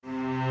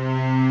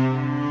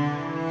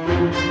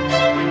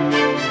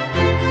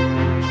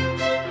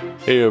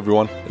Hey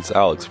everyone, it's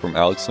Alex from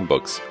Alex and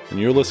Books, and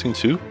you're listening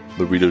to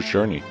The Reader's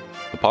Journey,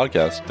 the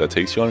podcast that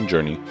takes you on a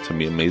journey to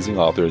meet amazing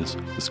authors,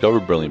 discover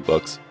brilliant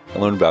books,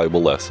 and learn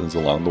valuable lessons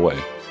along the way.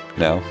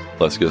 Now,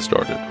 let's get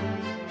started.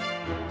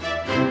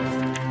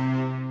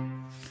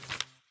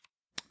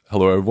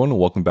 Hello everyone, and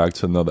welcome back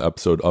to another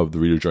episode of The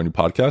Reader's Journey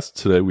podcast.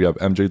 Today we have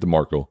MJ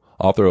DeMarco,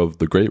 author of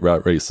The Great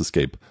Rat Race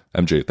Escape.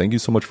 MJ, thank you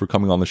so much for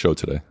coming on the show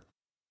today.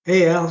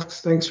 Hey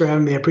Alex, thanks for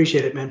having me. I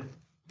appreciate it, man.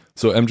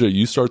 So MJ,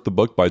 you start the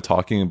book by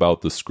talking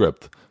about the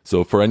script.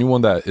 So for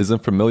anyone that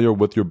isn't familiar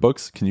with your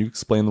books, can you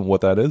explain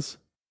what that is?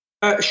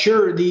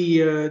 Sure.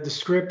 The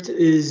script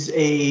is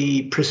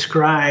a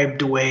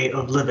prescribed way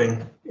of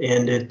living,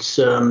 and it's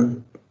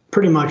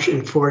pretty much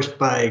enforced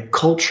by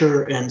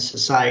culture and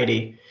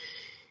society.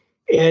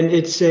 And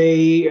it's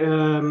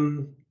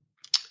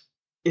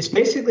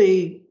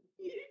basically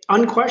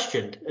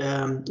unquestioned,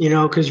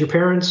 because your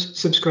parents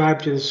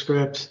subscribe to the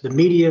script, the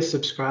media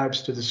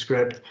subscribes to the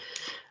script.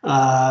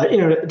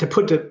 To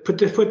put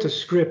the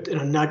script in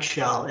a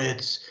nutshell,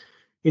 it's,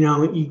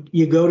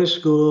 you go to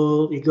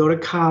school, you go to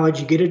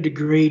college, you get a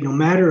degree, no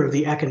matter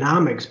the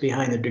economics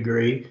behind the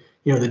degree,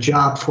 the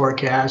job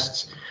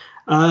forecasts,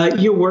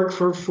 you work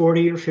for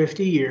 40 or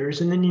 50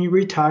 years and then you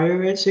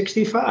retire at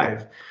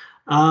 65.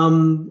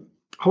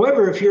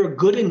 However, if you're a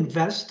good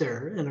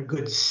investor and a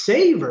good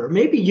saver,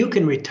 maybe you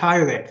can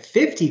retire at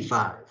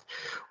 55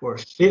 or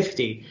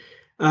 50.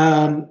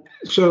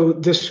 So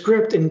the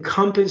script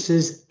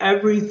encompasses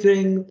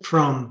everything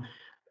from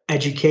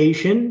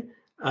education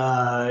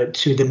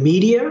to the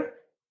media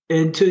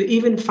and to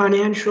even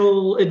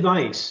financial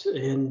advice.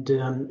 And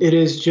it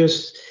is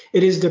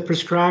the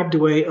prescribed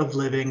way of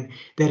living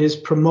that is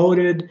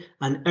promoted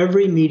on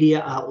every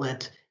media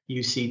outlet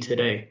you see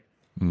today.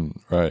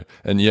 Right.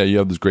 And yeah, you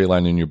have this great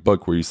line in your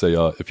book where you say,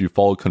 if you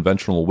follow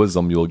conventional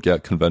wisdom, you'll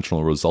get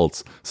conventional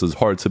results. So it's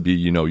hard to be,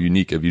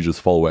 unique if you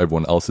just follow what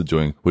everyone else is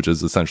doing, which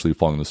is essentially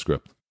following the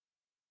script.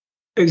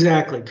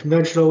 Exactly.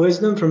 Conventional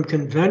wisdom from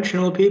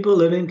conventional people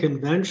living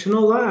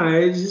conventional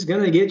lives is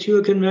going to get you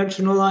a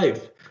conventional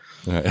life.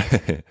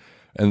 Right.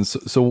 And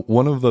so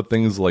one of the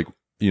things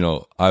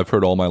I've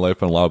heard all my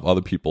life and a lot of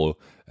other people,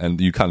 and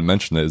you kind of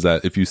mentioned it, is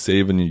that if you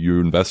save and you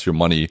invest your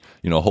money,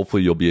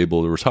 hopefully you'll be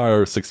able to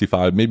retire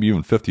 65, maybe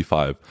even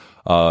 55.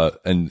 But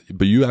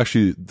you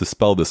actually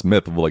dispel this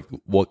myth of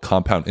what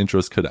compound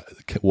interest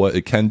what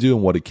it can do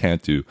and what it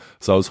can't do.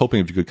 So I was hoping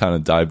if you could kind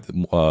of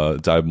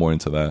dive more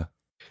into that.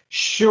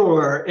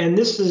 Sure. And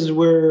this is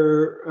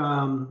where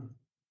a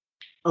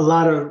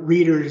lot of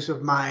readers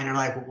of mine are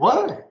like,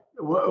 what?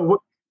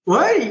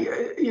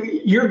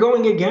 You're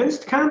going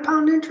against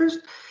compound interest?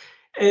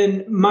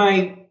 And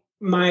my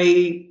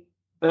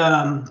I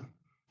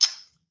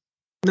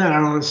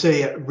don't want to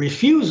say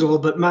refusal,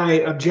 but my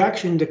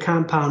objection to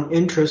compound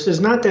interest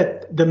is not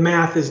that the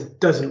math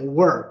doesn't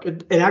work.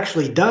 It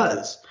actually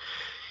does.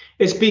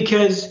 It's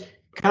because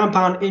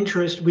compound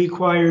interest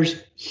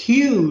requires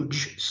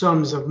huge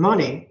sums of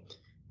money,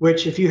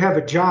 which if you have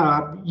a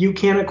job, you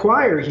can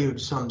acquire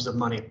huge sums of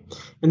money.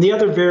 And the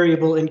other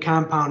variable in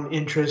compound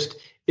interest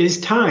is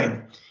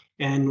time.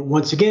 And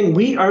once again,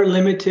 we are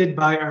limited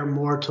by our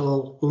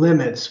mortal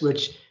limits,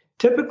 which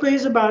typically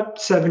is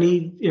about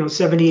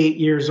 78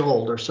 years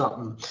old or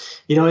something.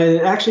 And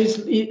actually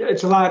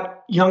it's a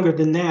lot younger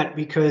than that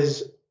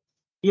because,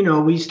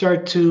 we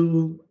start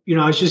to,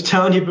 I was just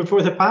telling you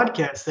before the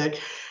podcast that,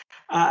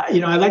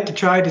 I like to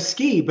try to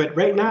ski, but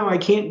right now I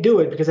can't do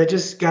it because I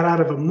just got out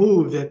of a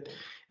move that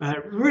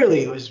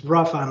really was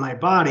rough on my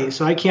body.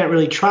 So I can't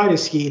really try to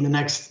ski in the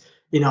next,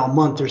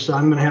 month or so.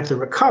 I'm going to have to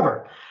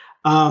recover.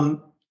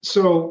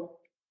 So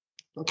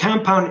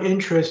compound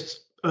interest,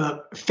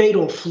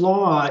 fatal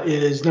flaw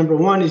is, number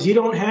one, is you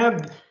don't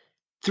have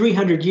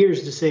 300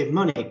 years to save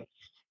money.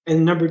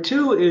 And number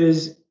two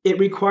is it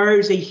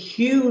requires a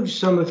huge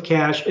sum of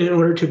cash in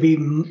order to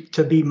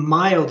be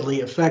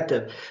mildly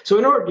effective. So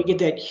in order to get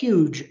that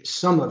huge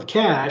sum of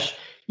cash,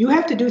 you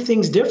have to do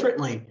things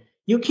differently.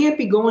 You can't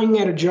be going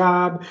at a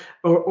job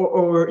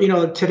or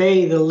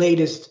today the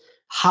latest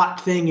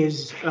hot thing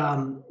is,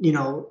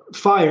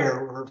 FIRE,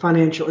 or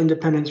financial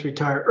independence,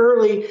 retire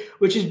early,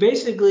 which is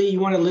basically you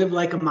want to live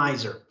like a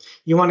miser.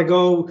 You want to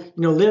go,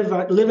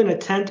 live in a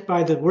tent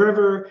by the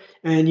river,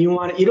 and you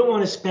don't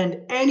want to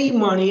spend any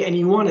money, and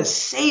you want to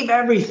save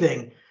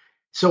everything.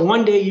 So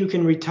one day you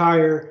can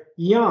retire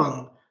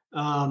young,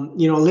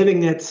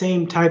 living that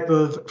same type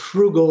of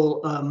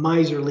frugal,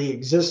 miserly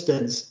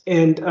existence.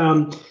 And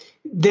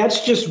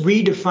that's just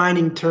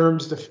redefining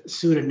terms to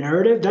suit a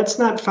narrative. That's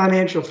not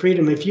financial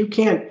freedom. If you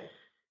can't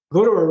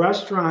go to a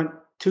restaurant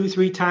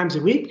 2-3 times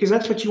a week because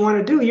that's what you want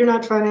to do, you're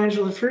not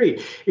financially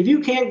free. If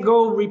you can't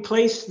go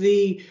replace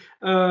replace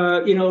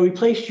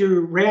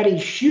your ratty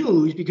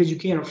shoes because you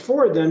can't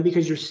afford them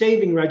because your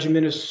saving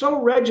regimen is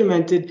so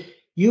regimented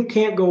you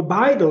can't go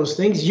buy those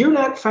things, you're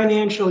not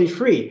financially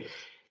free.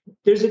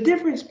 There's a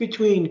difference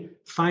between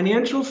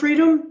financial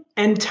freedom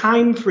and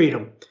time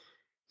freedom.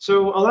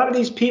 So a lot of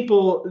these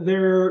people,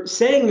 they're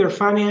saying they're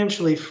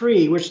financially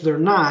free, which they're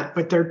not,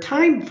 but they're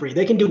time free.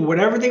 They can do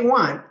whatever they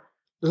want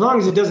as long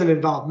as it doesn't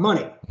involve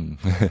money.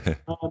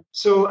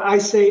 So I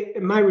say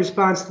my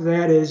response to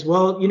that is,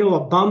 well, a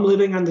bum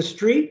living on the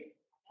street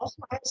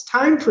also has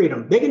time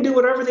freedom. They can do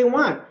whatever they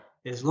want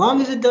as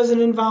long as it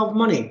doesn't involve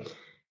money.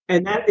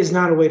 And that is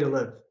not a way to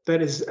live.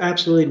 That is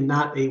absolutely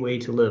not a way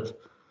to live.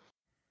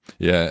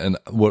 Yeah, and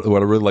what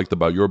I really liked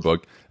about your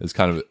book is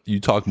kind of you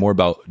talk more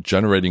about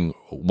generating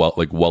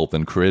wealth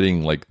and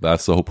creating, like,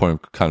 that's the whole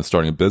point of kind of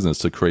starting a business,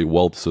 to create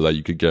wealth so that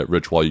you could get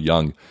rich while you're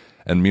young.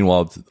 And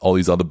meanwhile, all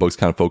these other books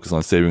kind of focus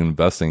on saving and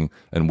investing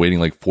and waiting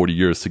like 40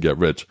 years to get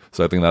rich.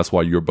 So I think that's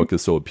why your book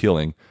is so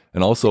appealing.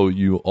 And also,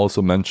 you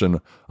also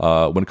mention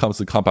when it comes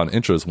to compound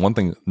interest, one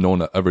thing no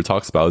one ever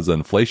talks about is the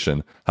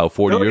inflation. How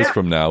 40 years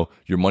from now,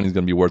 your money's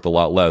going to be worth a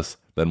lot less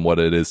than what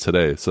it is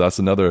today. So that's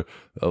another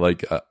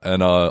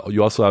and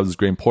you also have this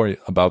great point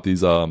about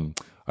these. I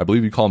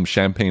believe you call them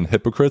champagne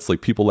hypocrites,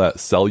 like people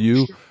that sell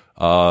you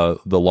the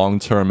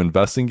long-term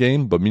investing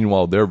game, but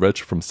meanwhile they're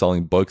rich from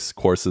selling books,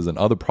 courses, and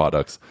other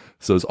products.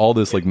 So it's all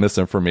this like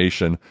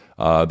misinformation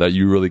that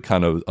you really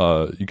kind of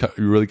you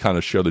really kind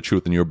of share the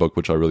truth in your book,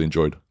 which I really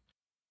enjoyed.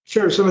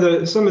 Sure. Some of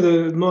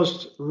the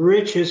most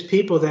richest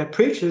people that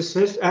preach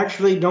this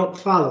actually don't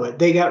follow it.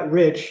 They got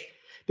rich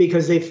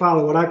because they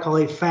follow what I call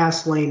a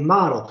fast lane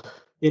model.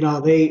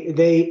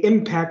 They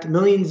impact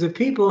millions of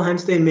people,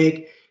 hence they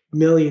make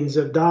millions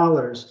of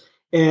dollars.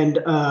 And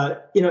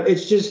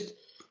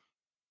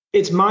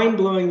it's mind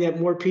blowing that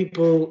more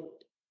people.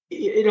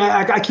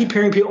 I keep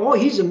hearing people, oh,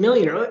 he's a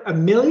millionaire. A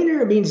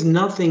millionaire means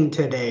nothing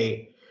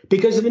today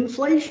because of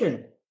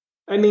inflation.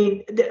 I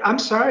mean, I'm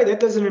sorry, that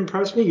doesn't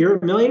impress me. You're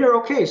a millionaire,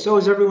 okay? So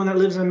is everyone that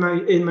lives in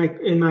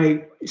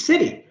my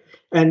city,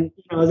 and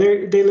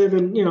they live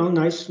in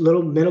nice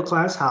little middle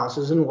class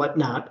houses and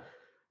whatnot.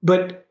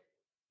 But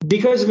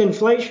because of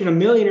inflation, a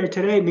millionaire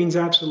today means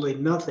absolutely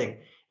nothing.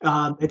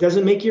 It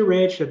doesn't make you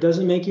rich. It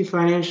doesn't make you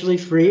financially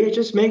free.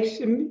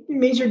 It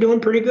means you're doing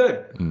pretty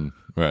good.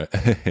 Right.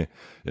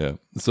 Yeah.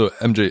 So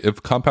MJ,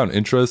 if compound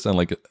interest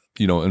and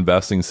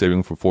investing,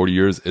 saving for 40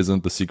 years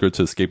isn't the secret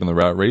to escaping the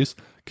rat race,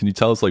 can you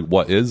tell us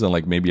what is,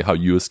 and maybe how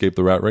you escape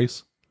the rat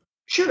race?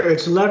 Sure.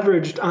 It's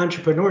leveraged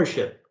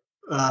entrepreneurship.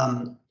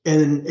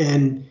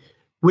 And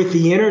with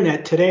the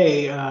internet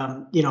today,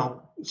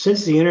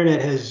 since the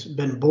internet has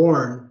been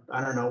born,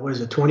 I don't know, what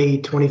is it,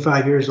 20,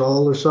 25 years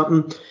old or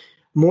something,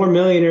 more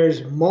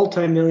millionaires,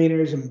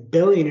 multimillionaires, and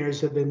billionaires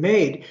have been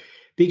made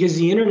because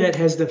the internet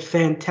has the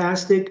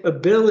fantastic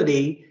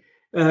ability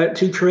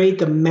to create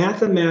the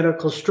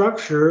mathematical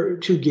structure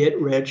to get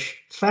rich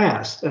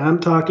fast. And I'm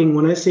talking,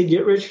 when I say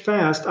get rich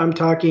fast, I'm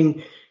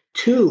talking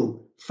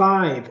 2,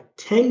 5,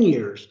 10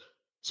 years.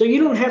 So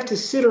you don't have to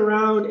sit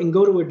around and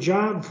go to a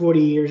job 40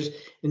 years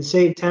and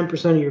save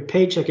 10% of your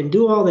paycheck and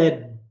do all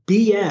that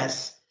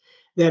BS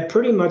that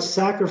pretty much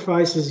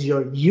sacrifices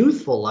your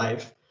youthful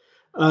life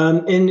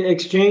in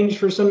exchange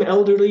for some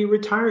elderly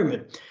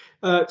retirement.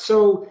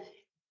 So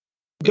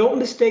don't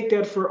mistake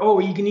that for, oh,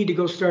 you need to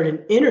go start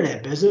an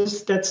internet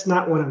business. That's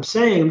not what I'm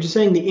saying. I'm just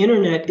saying the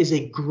internet is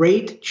a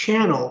great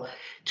channel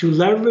to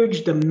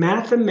leverage the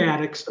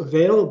mathematics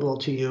available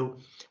to you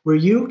where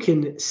you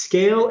can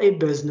scale a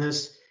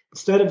business.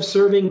 Instead of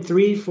serving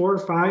 3, 4,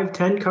 5,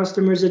 10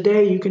 customers a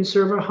day, you can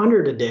serve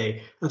 100 a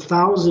day,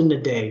 1,000 a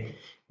day.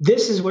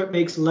 This is what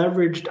makes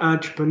leveraged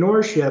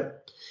entrepreneurship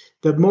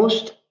the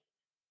most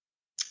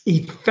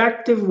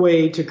effective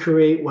way to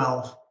create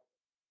wealth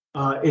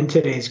in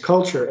today's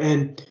culture.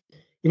 And,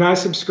 I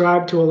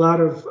subscribe to a lot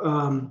of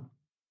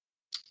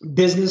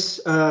business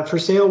for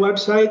sale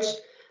websites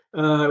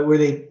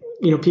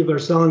where people are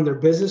selling their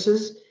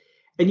businesses.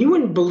 And you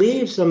wouldn't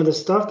believe some of the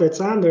stuff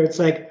that's on there. It's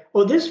like,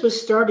 oh, this was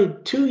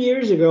started 2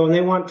 years ago and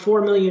they want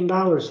 $4 million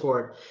for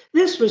it.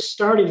 This was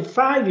started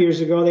 5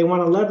 years ago. They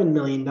want $11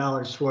 million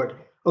for it.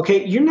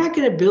 Okay, you're not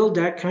going to build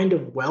that kind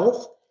of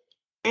wealth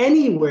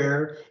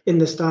anywhere in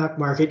the stock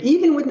market,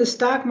 even when the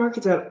stock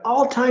market's at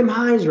all-time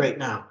highs right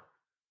now.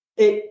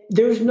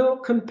 There's no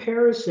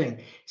comparison.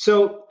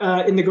 So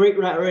in The Great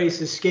Rat Race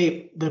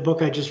Escape, the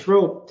book I just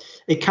wrote,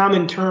 a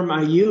common term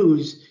I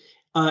use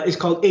is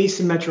called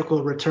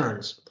asymmetrical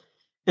returns.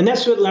 And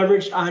that's what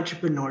leveraged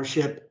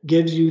entrepreneurship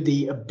gives you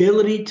the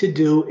ability to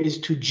do, is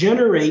to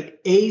generate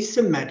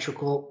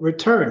asymmetrical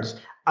returns.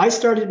 I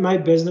started my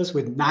business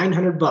with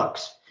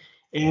 $900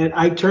 and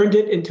I turned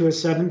it into a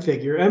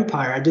 7-figure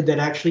empire. I did that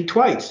actually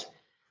twice.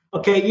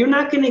 Okay, you're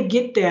not going to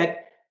get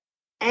that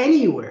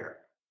anywhere.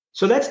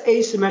 So that's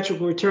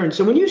asymmetrical return.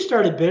 So when you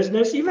start a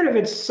business, even if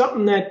it's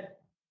something that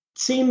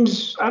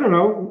seems, I don't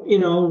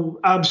know,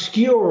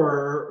 obscure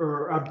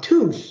or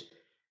obtuse,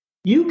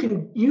 you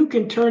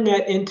can turn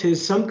that into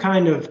some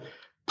kind of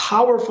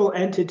powerful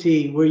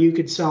entity where you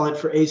could sell it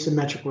for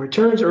asymmetrical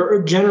returns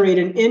or generate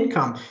an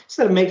income.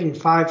 Instead of making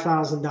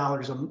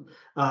 $5,000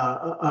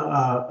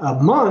 a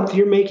month,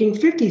 you're making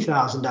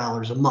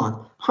 $50,000 a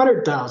month,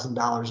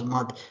 $100,000 a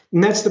month.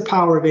 And that's the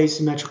power of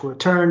asymmetrical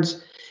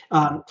returns.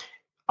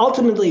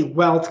 Ultimately,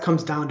 wealth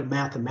comes down to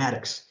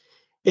mathematics.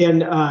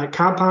 And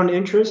compound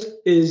interest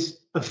is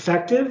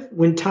effective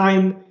when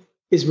time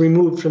is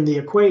removed from the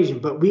equation,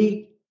 but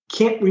we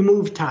can't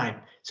remove time.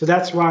 So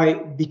that's why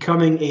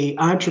becoming a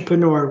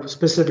entrepreneur,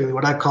 specifically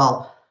what I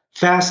call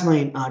fast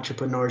lane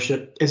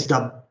entrepreneurship, is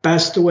the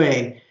best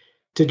way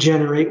to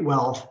generate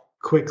wealth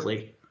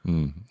quickly.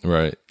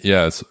 Right.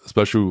 Yeah.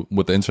 Especially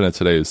with the internet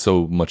today, it's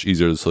so much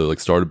easier to like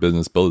start a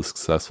business, build a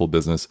successful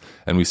business.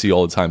 And we see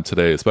all the time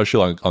today,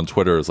 especially on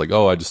Twitter, it's like,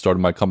 oh, I just started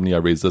my company. I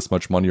raised this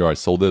much money, or I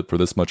sold it for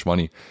this much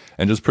money.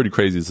 And just pretty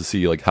crazy to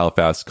see like how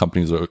fast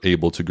companies are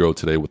able to grow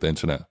today with the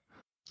internet.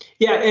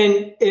 Yeah.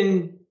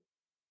 And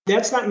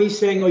that's not me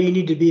saying, oh, you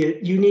need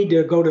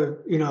to go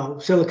to,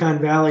 Silicon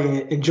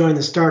Valley and join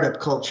the startup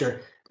culture.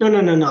 No,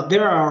 no, no, no.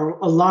 There are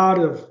a lot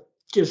of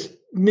just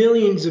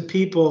millions of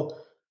people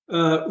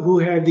who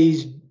have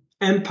these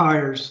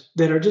empires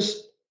that are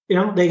just,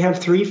 they have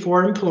 3,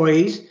 4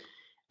 employees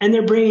and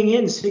they're bringing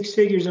in 6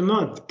 figures a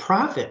month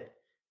profit.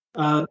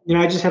 I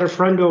just had a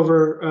friend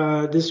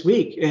over this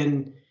week,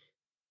 and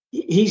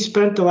he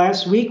spent the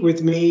last week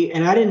with me,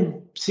 and I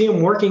didn't see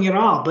him working at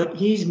all, but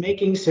he's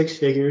making 6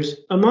 figures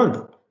a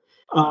month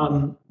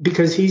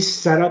because he's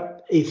set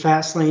up a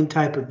fast lane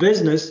type of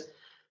business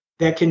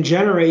that can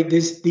generate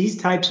these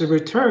types of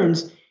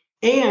returns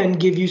and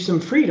give you some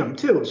freedom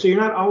too. So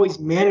you're not always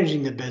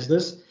managing the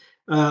business,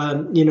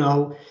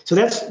 So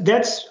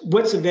that's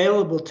what's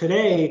available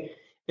today.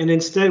 And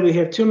instead, we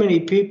have too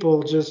many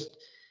people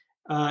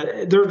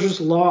they're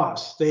just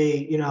lost.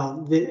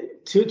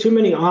 Too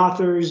many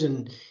authors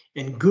and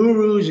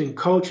gurus and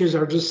coaches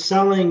are just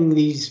selling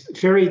these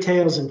fairy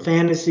tales and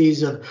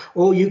fantasies of,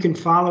 oh, you can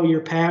follow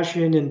your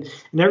passion and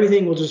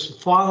everything will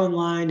just fall in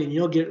line and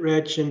you'll get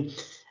rich. And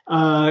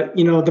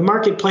the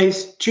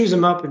marketplace chews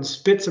them up and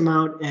spits them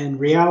out, and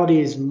reality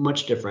is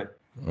much different.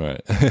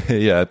 Right.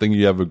 Yeah, I think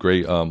you have a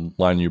great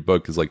line in your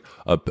book is like,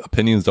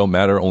 opinions don't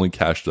matter, only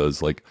cash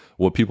does. Like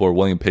what people are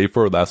willing to pay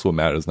for, that's what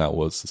matters, not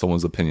what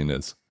someone's opinion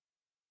is.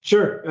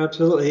 Sure,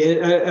 absolutely.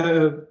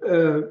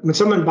 When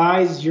someone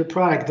buys your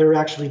product, they're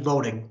actually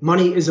voting.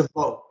 Money is a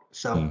vote.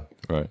 So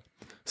right.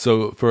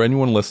 So for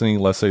anyone listening,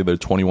 let's say they're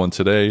 21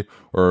 today,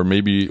 or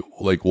maybe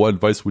like what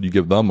advice would you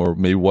give them, or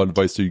maybe what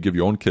advice do you give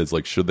your own kids?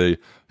 Like, should they,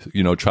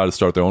 try to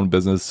start their own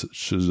business?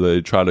 Should they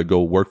try to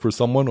go work for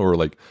someone, or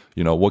like,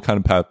 what kind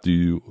of path do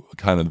you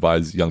kind of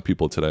advise young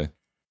people today?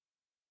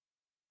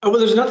 Well,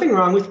 there's nothing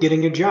wrong with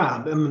getting a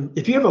job.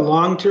 If you have a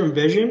long-term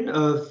vision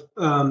of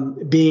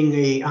being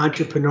an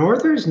entrepreneur,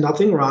 there's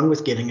nothing wrong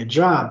with getting a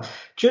job.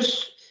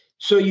 Just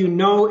so you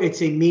know,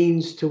 it's a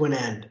means to an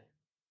end.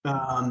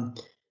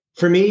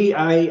 For me,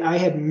 I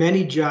had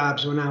many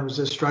jobs when I was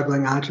a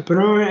struggling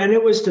entrepreneur, and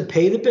it was to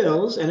pay the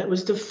bills and it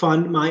was to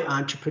fund my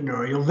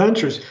entrepreneurial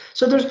ventures.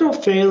 So there's no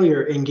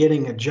failure in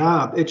getting a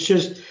job. It's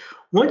just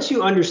once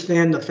you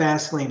understand the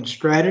fast lane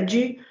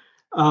strategy,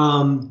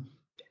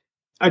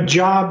 a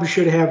job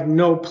should have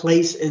no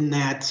place in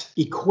that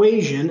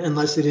equation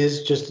unless it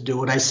is just to do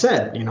what I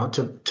said,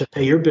 to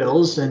pay your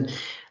bills. And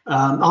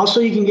also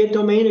you can get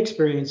domain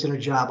experience in a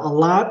job. A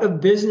lot of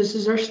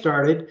businesses are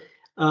started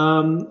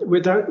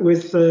with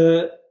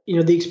the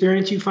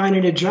experience you find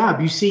in a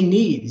job. You see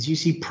needs, you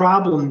see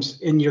problems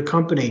in your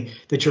company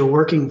that you're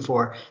working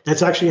for.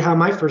 That's actually how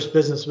my first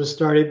business was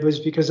started, was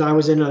because I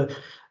was in a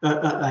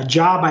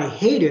job I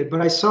hated, but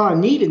I saw a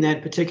need in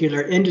that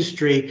particular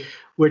industry,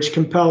 which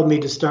compelled me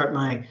to start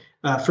my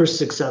first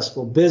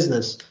successful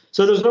business.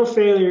 So there's no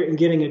failure in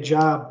getting a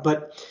job,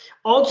 but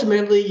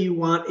ultimately you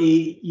want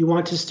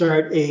to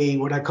start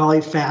what I call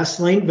a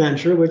fast lane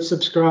venture, which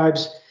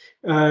subscribes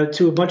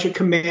to a bunch of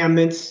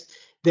commandments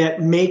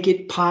that make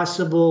it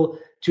possible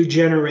to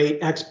generate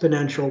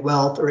exponential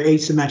wealth or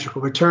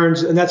asymmetrical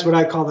returns. And that's what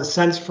I call the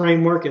sense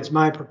framework. It's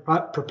my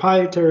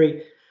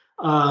proprietary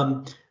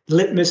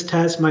litmus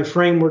test, my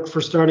framework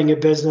for starting a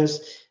business.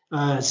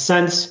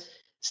 Sense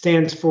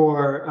stands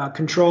for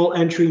control,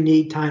 entry,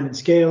 need, time, and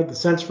scale. The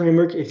sense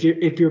framework.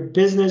 If your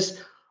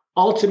business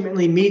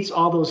ultimately meets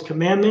all those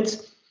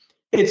commandments,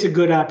 it's a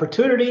good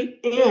opportunity,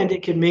 and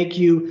it can make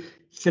you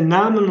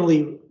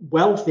phenomenally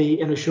wealthy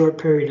in a short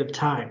period of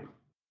time.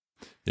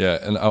 Yeah,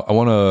 and I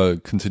want to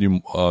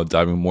continue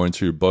diving more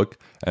into your book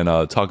and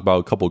talk about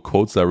a couple of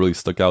quotes that really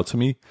stuck out to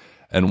me.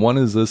 And one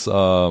is this,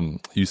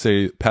 you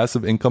say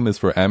passive income is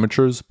for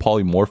amateurs,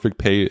 polymorphic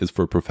pay is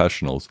for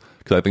professionals.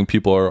 Because I think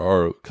people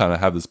are kind of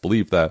have this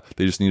belief that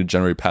they just need to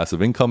generate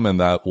passive income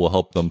and that will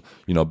help them,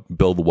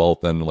 build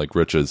wealth and like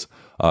riches.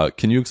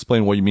 Can you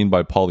explain what you mean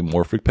by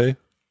polymorphic pay?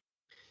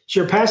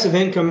 Sure. Passive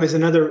income is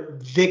another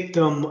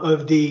victim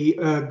of the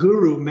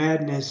guru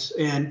madness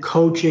and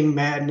coaching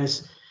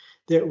madness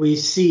that we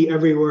see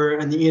everywhere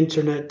on the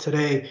internet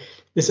today.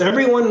 Is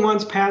everyone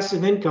wants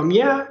passive income?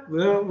 Yeah,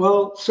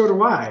 well, so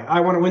do I.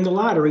 I want to win the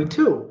lottery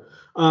too.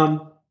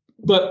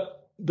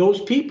 But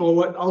those people,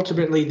 what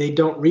ultimately they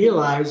don't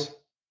realize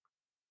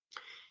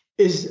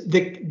is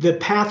the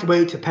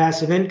pathway to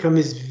passive income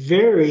is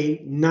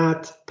very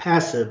not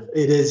passive.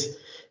 It is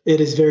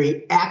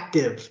very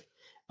active.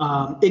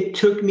 It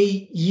took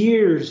me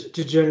years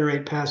to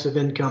generate passive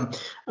income.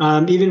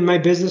 Even my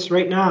business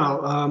right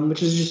now,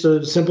 which is just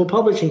a simple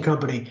publishing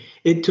company,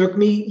 it took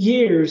me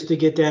years to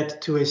get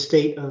that to a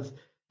state of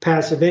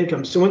passive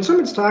income. So when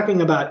someone's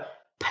talking about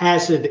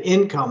passive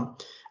income,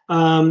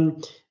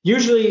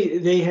 usually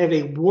they have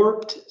a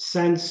warped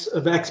sense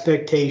of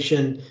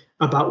expectation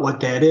about what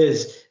that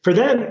is. For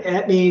them,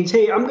 that means,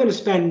 hey, I'm going to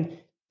spend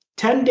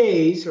 10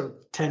 days or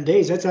 10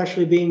 days, that's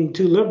actually being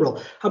too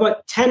liberal. How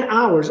about 10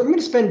 hours? I'm going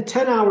to spend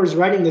 10 hours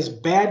writing this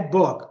bad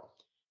book.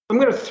 I'm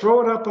going to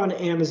throw it up on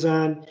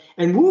Amazon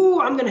and woo,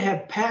 I'm going to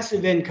have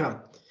passive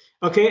income.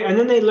 Okay. And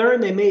then they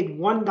learn they made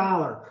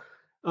 $1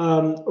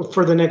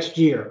 for the next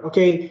year.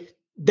 Okay.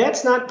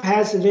 That's not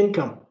passive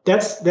income.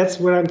 That's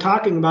what I'm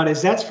talking about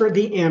is that's for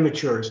the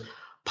amateurs.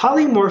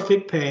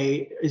 Polymorphic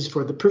pay is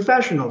for the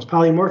professionals.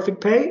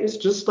 Polymorphic pay is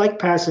just like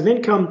passive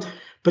income,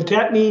 but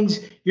that means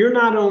you're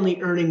not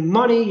only earning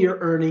money, you're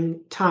earning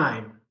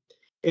time.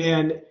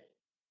 And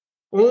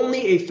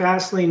only a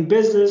fast lane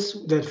business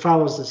that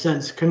follows the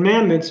 10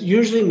 commandments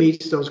usually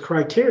meets those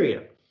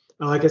criteria.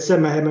 Like I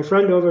said, I had my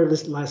friend over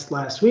this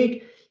last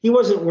week. He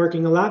wasn't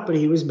working a lot, but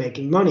he was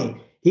making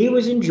money. He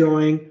was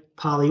enjoying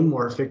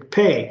polymorphic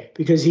pay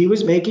because he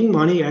was making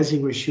money as he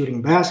was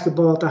shooting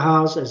basketball at the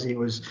house, as he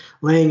was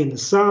laying in the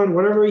sun,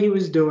 whatever he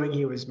was doing,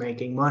 he was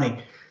making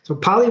money. So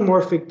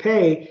polymorphic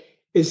pay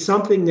is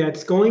something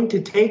that's going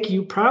to take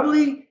you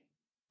probably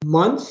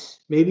months,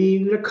 maybe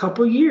even a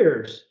couple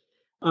years.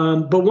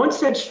 But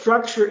once that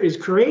structure is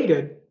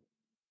created,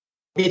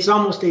 it's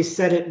almost a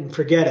set it and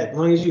forget it, as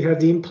long as you have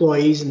the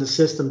employees and the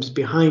systems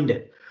behind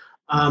it.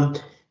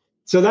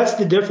 So that's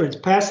the difference.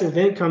 Passive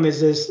income is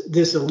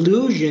this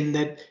illusion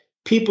that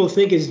people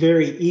think is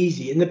very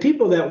easy. And the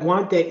people that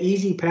want that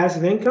easy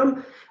passive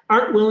income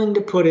aren't willing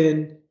to put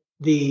in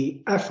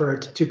the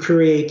effort to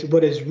create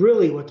what is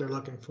really what they're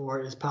looking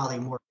for is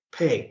polymorphic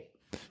pay.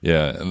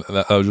 Yeah, and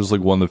that was just like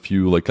one of the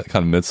few like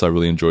kind of myths I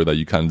really enjoyed that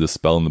you kind of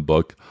dispel in the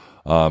book.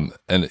 And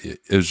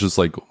it's just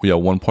like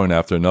one point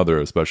after another,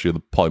 especially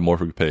the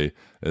polymorphic pay.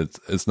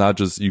 It's not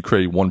just you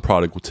create one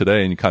product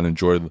today and you kind of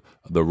enjoy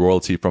the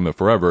royalty from it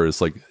forever.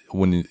 It's like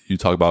when you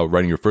talk about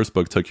writing your first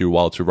book, it took you a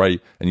while to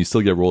write, and you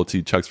still get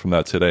royalty checks from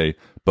that today,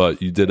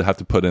 but you did have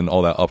to put in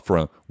all that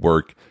upfront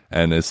work,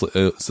 and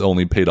it's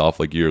only paid off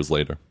like years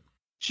later.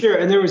 Sure,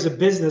 and there was a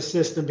business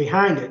system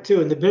behind it too,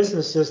 and the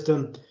business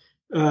system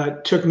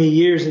took me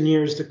years and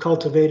years to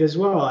cultivate as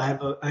well. I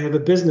have a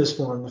business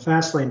form, the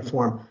Fastlane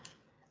form.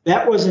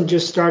 That wasn't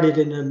just started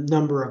in a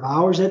number of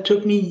hours. That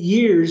took me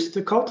years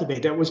to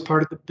cultivate. That was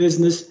part of the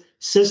business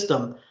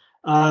system.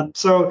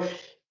 So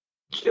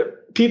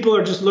people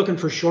are just looking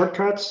for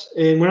shortcuts.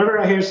 And whenever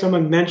I hear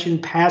someone mention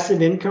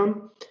passive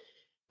income,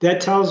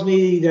 that tells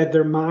me that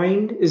their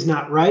mind is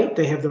not right.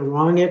 They have the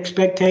wrong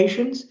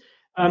expectations.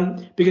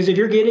 Because if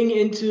you're getting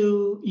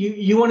into,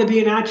 you want to be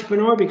an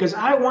entrepreneur because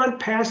I want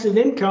passive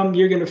income,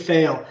 you're going to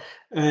fail.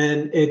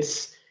 And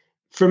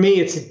for me,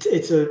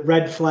 it's a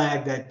red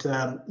flag that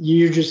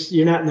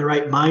you're not in the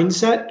right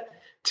mindset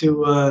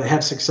to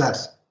have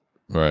success.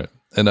 Right.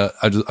 And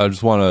I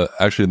just want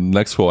to actually the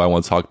next quote I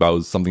want to talk about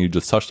is something you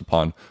just touched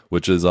upon,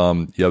 which is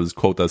you have this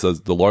quote that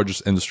says the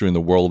largest industry in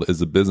the world is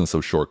the business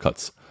of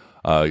shortcuts.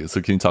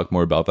 So can you talk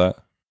more about that?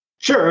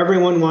 Sure.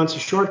 Everyone wants a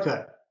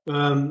shortcut,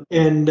 and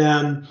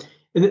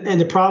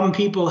the problem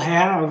people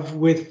have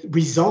with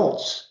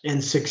results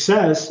and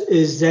success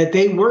is that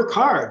they work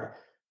hard,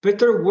 but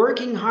they're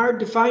working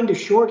hard to find a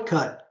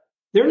shortcut.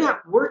 They're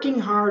not working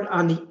hard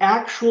on the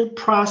actual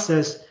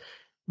process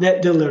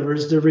that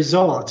delivers the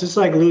result. It's just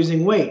like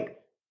losing weight.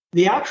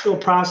 The actual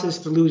process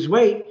to lose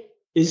weight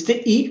is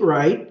to eat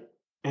right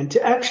and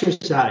to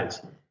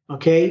exercise.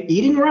 Okay?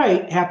 Eating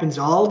right happens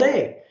all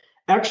day.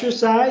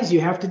 Exercise,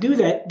 you have to do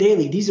that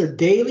daily. These are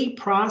daily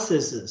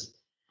processes.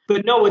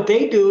 But no, what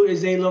they do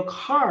is they look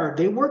hard.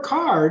 They work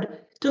hard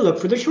to look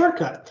for the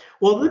shortcut.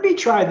 Well, let me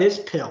try this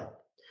pill.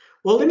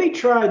 Well, let me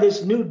try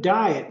this new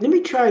diet. Let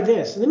me try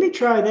this. Let me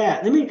try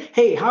that.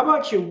 Hey, how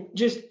about you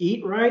just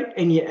eat right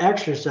and you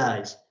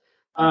exercise?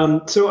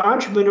 So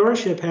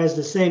entrepreneurship has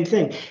the same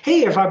thing.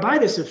 Hey, if I buy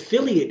this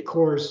affiliate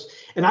course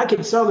and I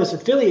can sell this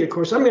affiliate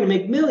course, I'm going to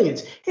make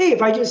millions. Hey,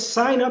 if I just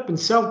sign up and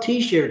sell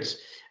T-shirts,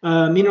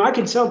 I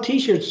can sell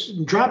T-shirts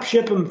and drop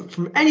ship them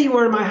from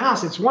anywhere in my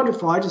house. It's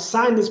wonderful. I just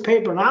signed this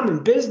paper and I'm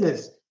in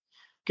business.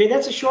 Okay,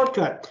 that's a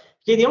shortcut.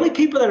 Okay, the only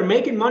people that are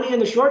making money in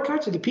the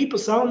shortcuts are the people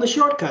selling the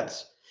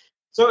shortcuts.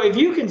 So if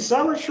you can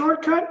sell a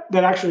shortcut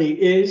that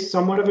actually is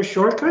somewhat of a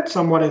shortcut,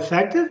 somewhat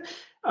effective,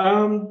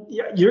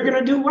 you're going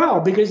to do well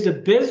because the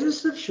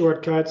business of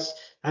shortcuts,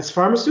 that's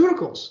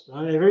pharmaceuticals.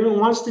 Everyone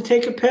wants to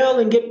take a pill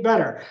and get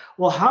better.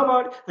 Well, how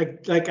about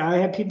like I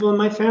have people in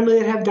my family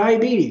that have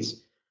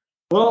diabetes.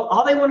 Well,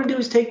 all they want to do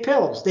is take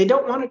pills. They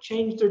don't want to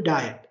change their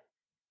diet.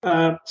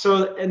 And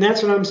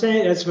that's what I'm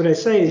saying. That's what I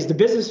say is the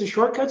business of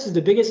shortcuts is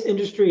the biggest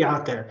industry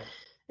out there.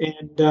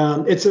 And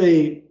it's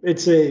a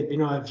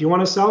if you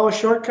want to sell a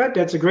shortcut,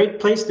 that's a great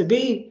place to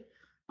be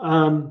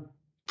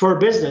for a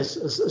business,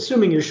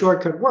 assuming your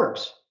shortcut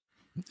works.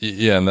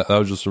 Yeah, and that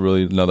was just a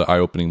really another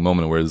eye-opening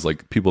moment, whereas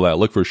like people that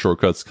look for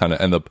shortcuts kind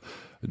of end up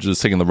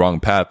just taking the wrong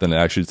path, and it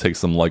actually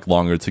takes them like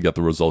longer to get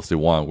the results they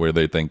want, where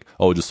they think,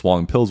 oh, just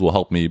swallowing pills will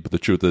help me, but the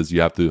truth is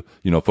you have to,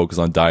 focus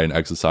on diet and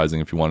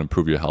exercising if you want to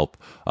improve your health.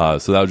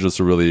 So that was just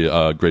a really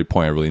great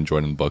point I really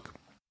enjoyed in the book.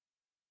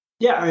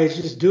 Yeah, it's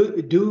just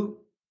do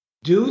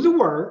the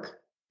work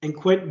and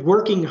quit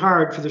working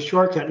hard for the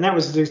shortcut. And that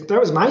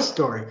was my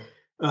story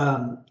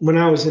when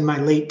I was in my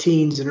late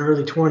teens and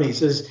early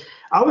 20s. Is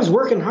I was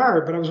working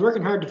hard, but I was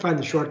working hard to find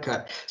the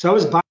shortcut. So I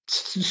was buying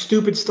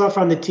stupid stuff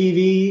on the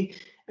TV,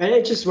 and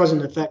it just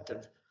wasn't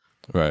effective.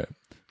 Right.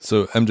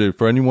 So MJ,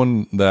 for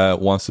anyone that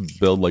wants to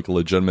build like a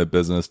legitimate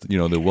business,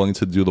 they're willing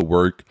to do the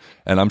work.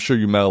 And I'm sure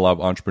you met a lot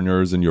of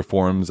entrepreneurs in your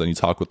forums and you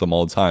talk with them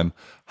all the time.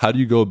 How do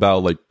you go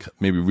about like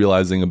maybe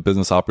realizing a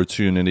business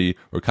opportunity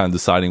or kind of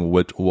deciding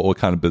what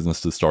kind of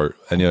business to start?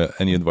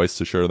 Any advice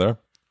to share there?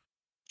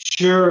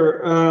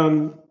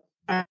 Sure.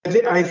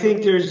 I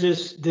think there's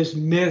this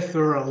myth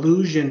or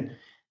illusion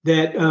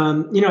that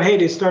hey,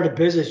 to start a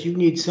business, you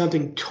need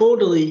something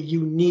totally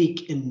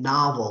unique and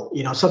novel.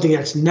 Something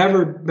that's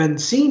never been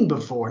seen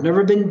before,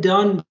 never been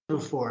done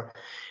before,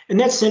 and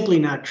that's simply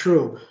not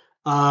true.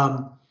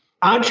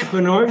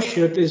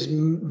 Entrepreneurship is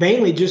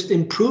mainly just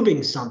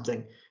improving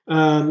something,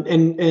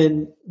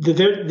 and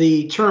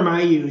the term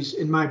I use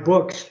in my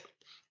books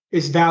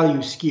is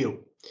value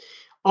skew.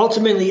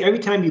 Ultimately, every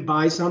time you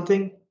buy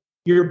something,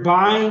 you're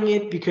buying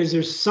it because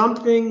there's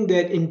something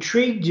that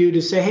intrigued you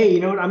to say, hey, you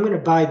know what, I'm going to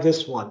buy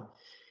this one.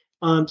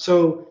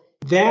 So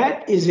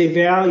that is a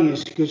value.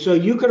 So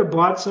you could have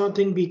bought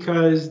something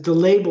because the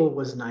label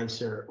was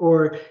nicer,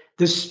 or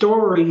the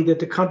story that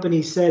the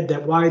company said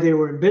that why they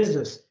were in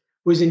business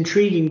was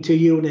intriguing to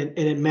you, and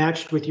it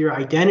matched with your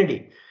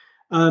identity.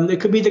 It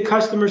could be the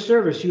customer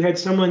service. You had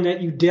someone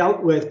that you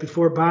dealt with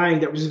before buying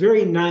that was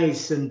very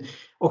nice, and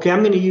okay,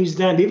 I'm going to use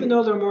them, even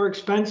though they're more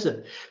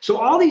expensive. So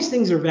all these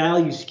things are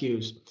value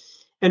skews.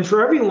 And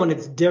for everyone,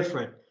 it's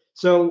different.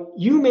 So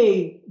you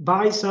may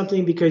buy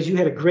something because you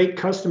had a great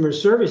customer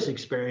service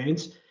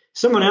experience.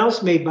 Someone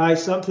else may buy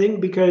something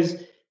because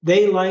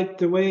they liked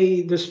the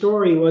way the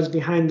story was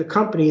behind the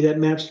company that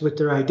matched with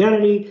their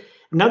identity.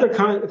 Another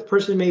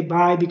person may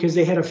buy because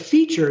they had a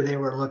feature they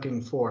were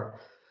looking for.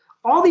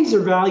 All these are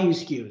value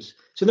skews.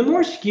 So the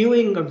more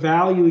skewing of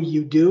value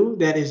you do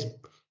that is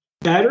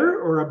better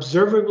or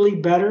observably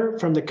better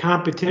from the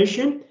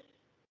competition,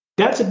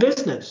 that's a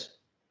business.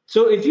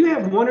 So if you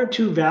have one or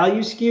two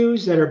value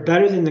skews that are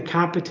better than the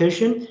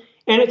competition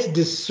and it's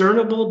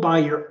discernible by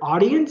your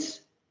audience,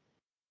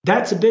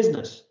 that's a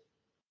business.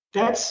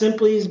 That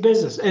simply is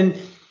business. And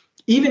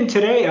even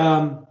today,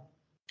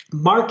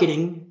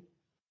 marketing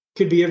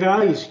could be a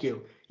value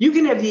skew. You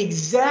can have the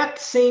exact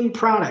same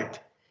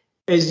product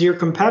as your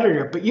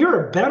competitor, but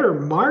you're a better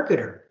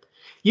marketer.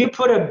 You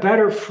put a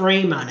better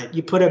frame on it.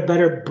 You put a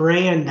better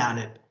brand on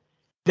it.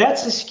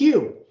 That's a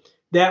skew.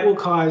 That will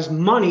cause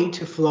money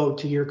to flow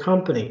to your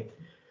company.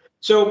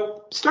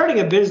 So starting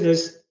a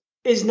business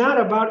is not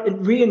about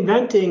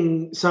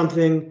reinventing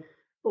something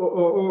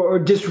or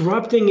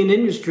disrupting an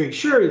industry.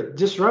 Sure,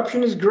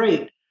 disruption is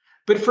great.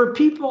 But for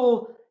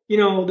people,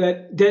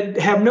 that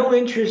have no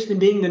interest in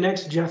being the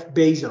next Jeff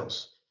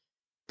Bezos,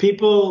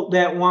 people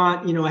that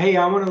want, hey,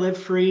 I want to live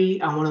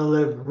free. I want to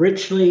live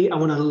richly. I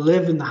want to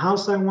live in the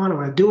house I want. I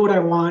want to do what I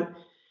want.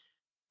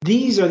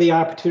 These are the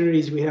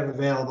opportunities we have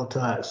available to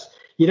us.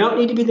 You don't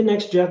need to be the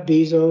next Jeff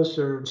Bezos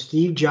or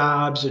Steve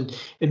Jobs and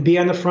be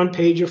on the front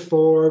page of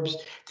Forbes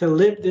to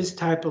live this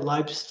type of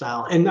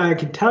lifestyle. And I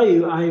can tell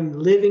you, I'm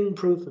living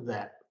proof of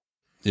that.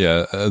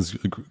 Yeah, it's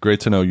great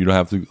to know you don't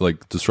have to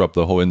like disrupt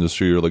the whole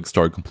industry or like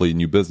start a complete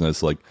new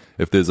business. Like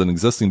if there's an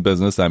existing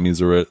business, that means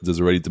there's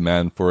already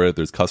demand for it.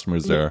 There's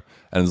customers there.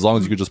 And as long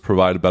as you could just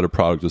provide a better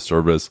product or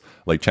service,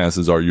 like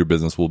chances are your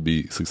business will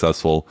be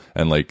successful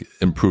and like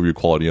improve your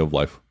quality of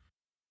life.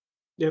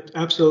 Yep,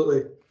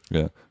 absolutely.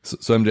 Yeah. So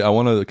MJ, I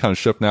want to kind of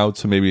shift now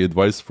to maybe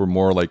advice for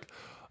more like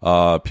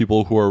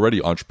people who are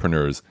already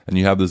entrepreneurs. And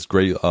you have this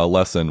great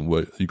lesson,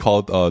 what you call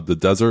it the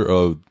desert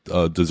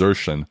of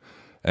desertion.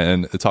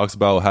 And it talks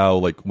about how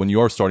like when you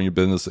are starting your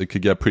business, it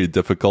could get pretty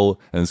difficult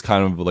and it's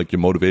kind of like your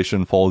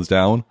motivation falls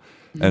down.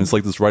 Mm-hmm. And it's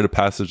like this rite of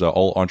passage that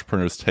all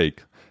entrepreneurs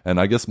take. And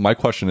I guess my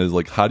question is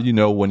like, how do you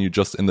know when you're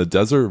just in the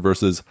desert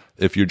versus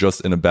if you're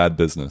just in a bad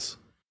business?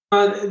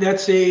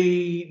 That's a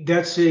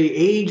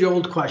age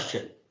old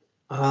question.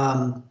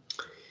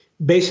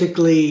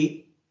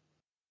 Basically,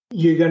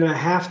 you're going to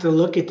have to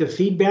look at the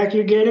feedback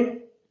you're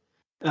getting,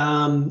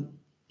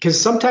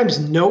 because sometimes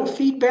no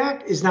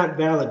feedback is not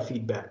valid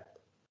feedback.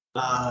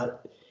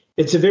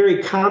 It's a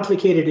very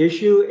complicated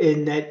issue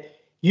in that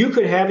you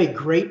could have a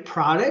great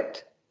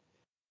product,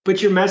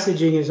 but your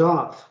messaging is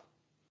off,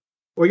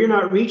 or you're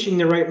not reaching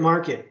the right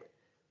market,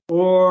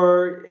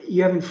 or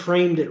you haven't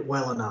framed it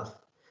well enough.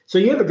 So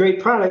you have a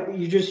great product,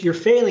 you're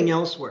failing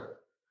elsewhere.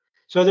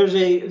 So there's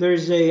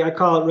a I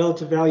call it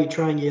relative value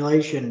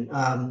triangulation,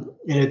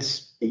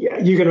 and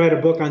you can write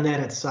a book on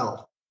that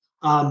itself.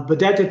 But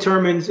that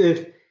determines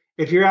if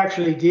you're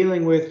actually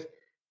dealing with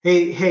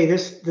hey,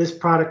 this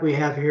product we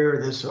have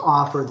here, this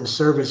offer, this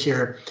service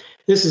here,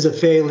 this is a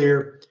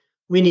failure.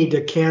 We need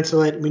to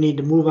cancel it. We need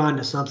to move on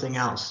to something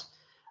else.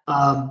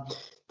 Um,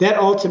 that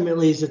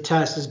ultimately is a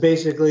test. Is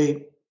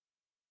basically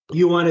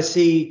you want to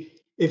see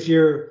if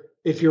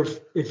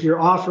your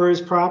offer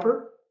is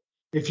proper,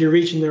 if you're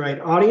reaching the right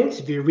audience,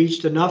 if you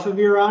reached enough of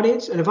your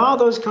audience, and if all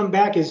those come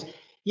back as,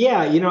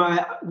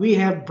 yeah, we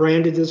have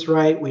branded this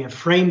right, we have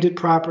framed it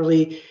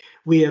properly,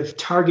 we have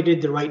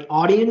targeted the right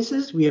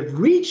audiences, we have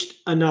reached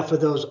enough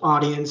of those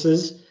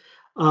audiences,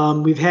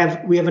 we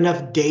have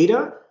enough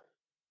data,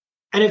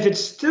 and if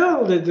it's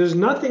still that there's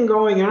nothing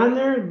going on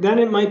there, then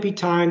it might be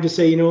time to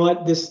say, you know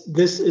what,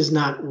 this is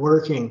not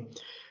working.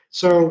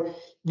 So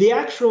the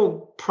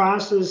actual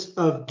process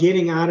of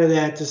getting out of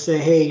that to say,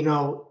 hey,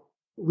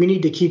 we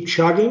need to keep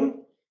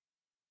chugging,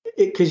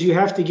 because you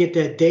have to get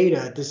that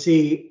data to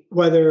see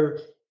whether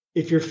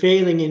if you're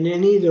failing in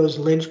any of those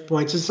lynch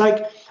points. It's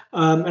like,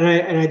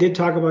 and I did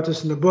talk about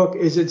this in the book,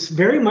 is it's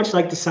very much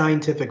like the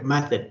scientific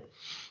method.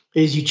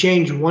 Is you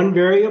change one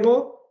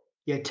variable,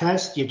 you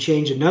test, you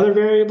change another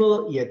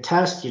variable, you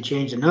test, you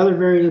change another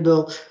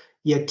variable,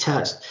 you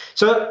test.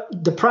 So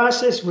the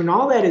process, when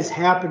all that is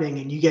happening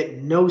and you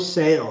get no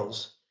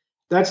sales,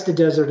 that's the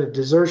desert of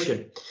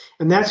desertion.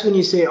 And that's when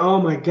you say, oh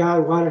my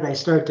God, why did I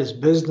start this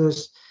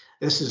business?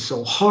 This is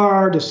so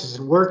hard. This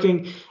isn't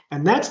working.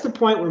 And that's the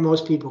point where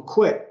most people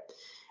quit.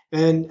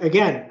 And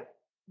again,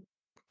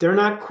 they're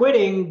not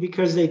quitting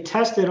because they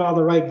tested all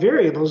the right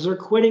variables. They're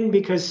quitting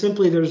because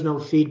simply there's no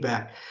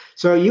feedback.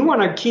 So you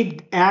want to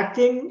keep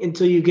acting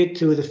until you get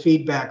to the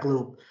feedback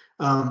loop,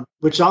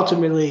 which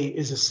ultimately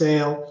is a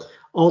sale,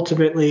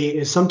 ultimately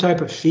is some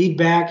type of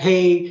feedback.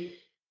 Hey,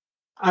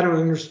 I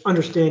don't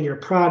understand your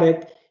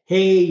product.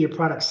 Hey, your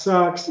product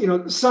sucks.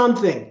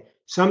 Something,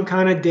 some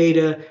kind of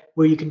data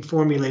where you can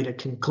formulate a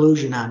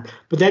conclusion on.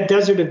 But that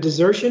desert of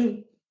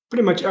desertion,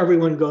 pretty much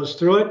everyone goes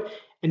through it.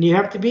 And you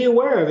have to be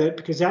aware of it,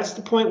 because that's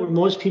the point where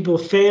most people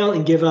fail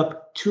and give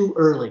up too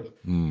early.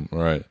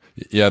 Right.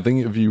 Yeah, I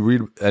think if you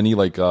read any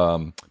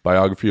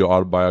biography or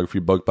autobiography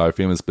book by a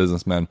famous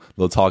businessman,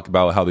 they'll talk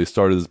about how they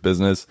started this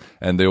business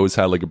and they always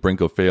had like a brink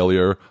of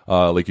failure.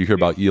 Like you hear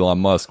about Elon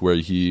Musk, where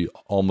he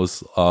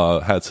almost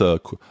had to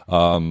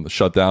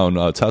shut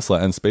down Tesla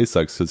and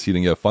SpaceX because he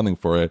didn't get funding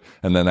for it.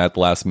 And then at the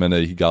last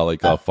minute, he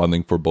got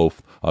funding for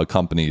both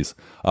companies.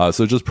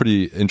 So just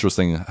pretty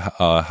interesting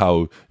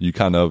how you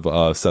kind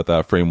of set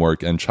that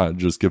framework and try to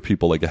just give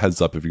people like a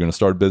heads up. If you're going to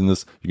start a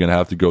business, you're going to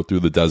have to go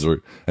through the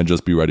desert, and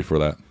just be ready for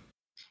that.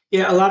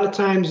 Yeah, a lot of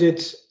times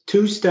it's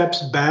 2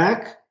 steps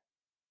back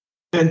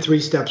and 3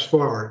 steps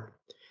forward.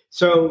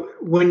 So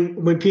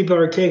when people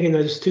are taking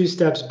those 2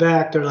 steps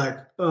back, they're like,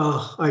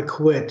 oh, I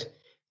quit.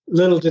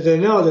 Little did they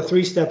know the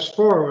 3 steps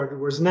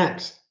forward was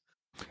next.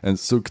 And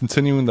so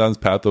continuing down this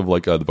path of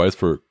like advice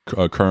for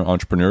current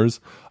entrepreneurs,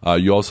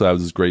 you also have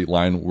this great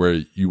line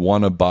where you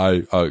want to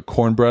buy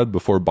cornbread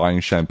before buying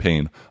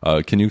champagne.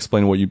 Can you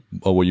explain what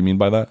you mean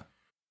by that?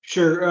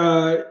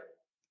 Sure.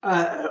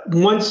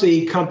 Once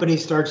a company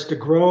starts to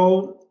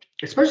grow,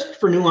 especially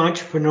for new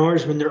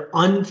entrepreneurs, when they're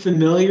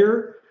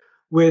unfamiliar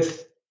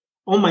with,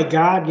 oh my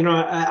God,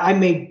 I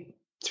made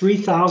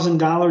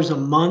 $3,000 a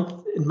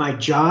month in my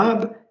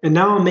job, and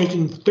now I'm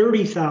making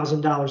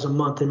 $30,000 a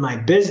month in my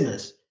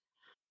business.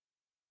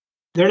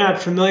 They're not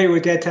familiar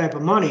with that type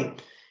of money,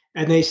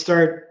 and they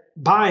start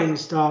buying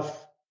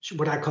stuff,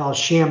 what I call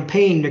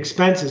champagne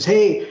expenses.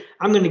 Hey,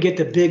 I'm going to get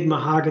the big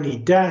mahogany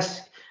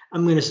desk.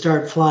 I'm going to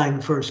start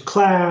flying first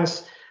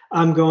class.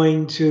 I'm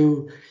going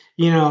to,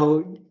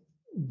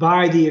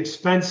 buy the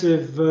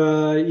expensive,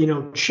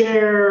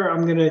 chair.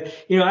 I'm going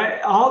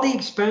to, all the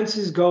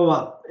expenses go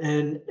up,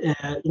 and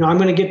I'm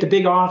going to get the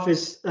big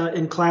office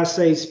in Class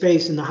A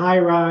space in the high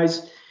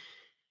rise.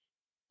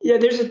 Yeah,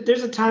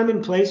 there's a time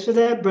and place for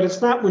that, but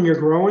it's not when you're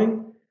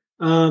growing.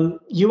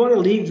 You want to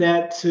leave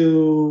that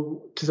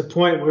to the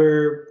point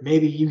where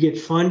maybe you get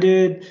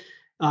funded,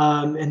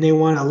 and they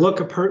want to look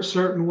a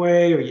certain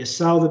way, or you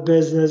sell the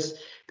business,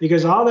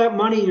 because all that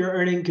money you're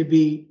earning could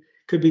be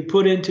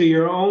put into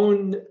your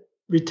own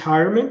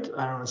retirement.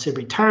 I don't want to say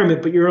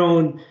retirement, but your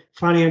own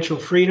financial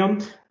freedom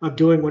of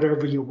doing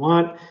whatever you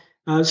want.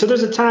 So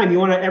there's a time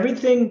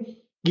everything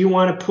you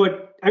want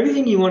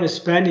to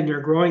spend in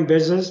your growing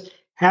business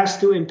has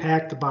to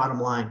impact the bottom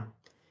line.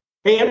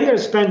 Hey, I'm going to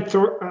spend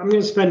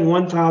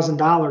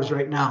 $1,000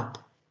 right now.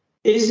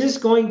 Is this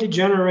going to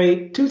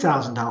generate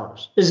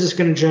 $2,000? Is this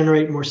going to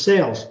generate more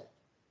sales,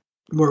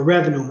 more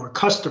revenue, more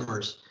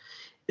customers?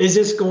 Is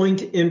this going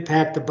to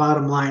impact the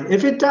bottom line?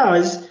 If it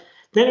does,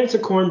 then it's a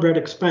cornbread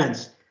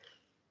expense.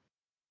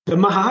 The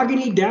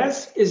mahogany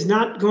desk is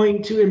not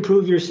going to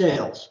improve your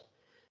sales.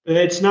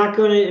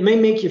 It may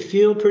make you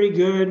feel pretty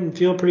good and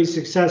feel pretty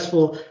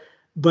successful,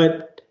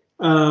 but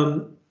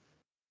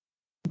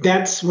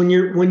that's when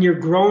you're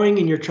growing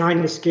and you're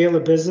trying to scale a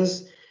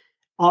business.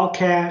 All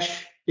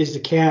cash is the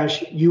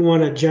cash you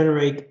want to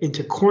generate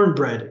into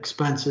cornbread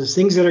expenses,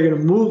 things that are going to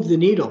move the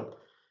needle.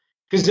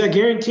 Because I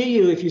guarantee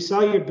you, if you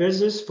sell your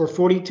business for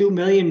 $42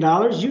 million,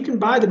 you can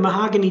buy the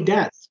mahogany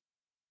desk.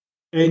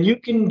 and you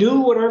can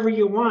do whatever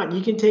you want.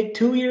 You can take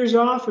 2 years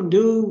off and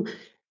do,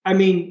 I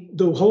mean,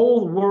 the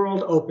whole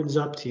world opens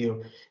up to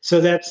you. So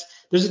there's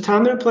a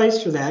time and a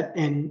place for that,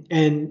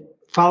 and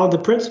follow the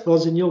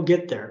principles and you'll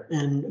get there.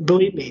 And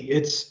believe me,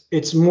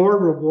 it's more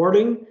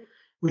rewarding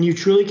when you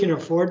truly can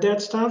afford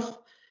that stuff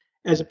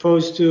as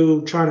opposed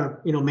to trying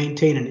to,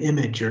 maintain an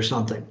image or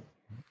something.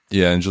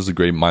 Yeah, and just a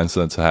great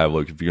mindset to have.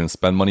 Like, if you're gonna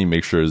spend money,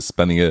 make sure it's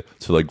spending it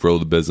to like grow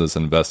the business,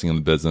 investing in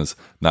the business,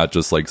 not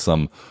just like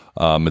some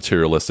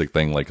materialistic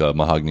thing like a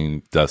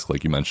mahogany desk,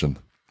 like you mentioned.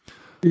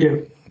 Yeah.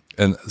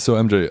 And so,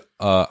 MJ,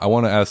 I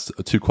want to ask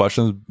two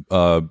questions.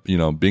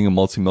 Being a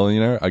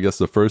multimillionaire, I guess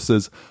the first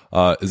is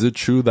it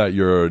true that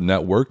your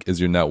network is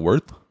your net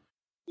worth?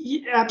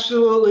 Yeah,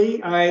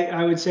 absolutely.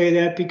 I would say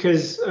that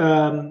because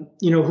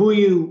who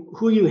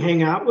you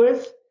hang out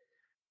with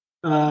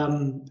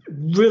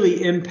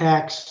really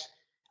impacts.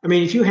 I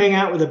mean, if you hang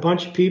out with a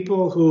bunch of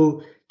people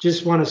who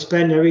just want to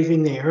spend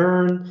everything they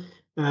earn,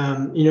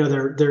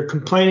 they're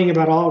complaining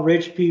about all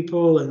rich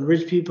people and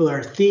rich people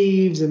are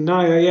thieves and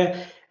no,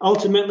 yeah.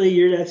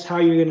 Ultimately, that's how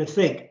you're going to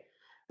think.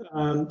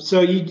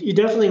 So you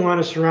definitely want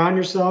to surround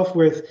yourself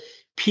with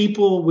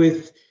people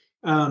with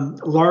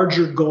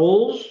larger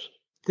goals,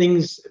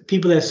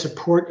 people that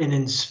support and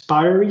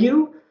inspire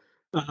you.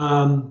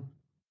 Um,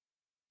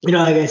 like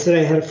I said,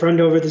 I had a friend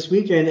over this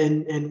weekend,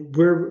 and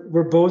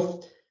we're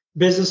both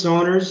business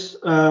owners.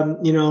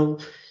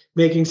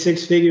 Making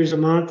six figures a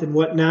month and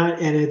whatnot,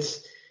 and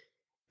it's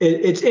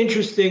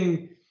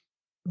interesting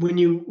when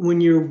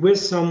you're with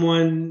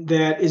someone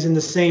that is in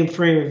the same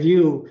frame of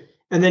you,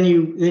 and then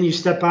you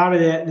step out of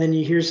that, and then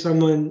you hear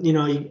someone,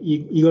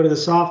 you go to the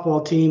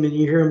softball team and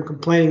you hear them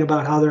complaining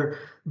about how their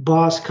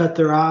boss cut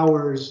their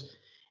hours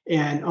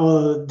and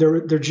oh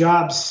their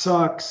job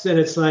sucks, and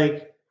it's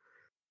like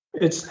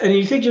and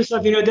you think to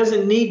yourself, it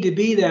doesn't need to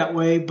be that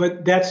way,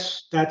 but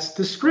that's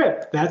the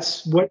script.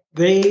 That's what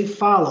they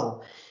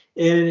follow.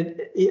 And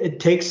it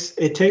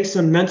takes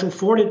some mental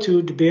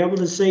fortitude to be able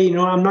to say,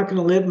 I'm not going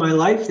to live my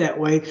life that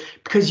way,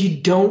 because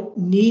you don't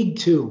need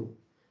to.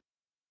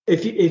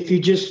 If you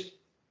just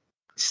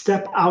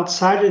step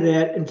outside of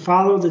that and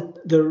follow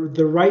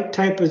the right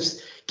type of,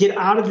 get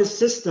out of the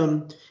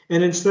system,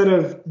 and instead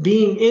of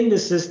being in the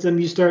system,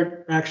 you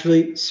start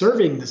actually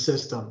serving the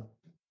system.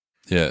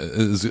 Yeah,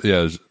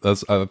 I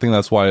think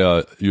that's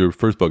why your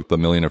first book, The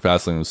Millionaire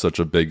Fastlane, was such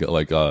a big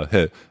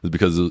hit, is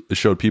because it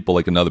showed people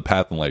like another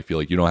path in life.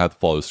 You don't have to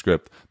follow the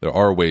script. There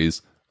are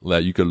ways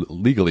that you could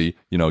legally,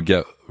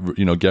 get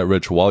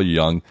rich while you're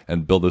young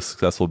and build a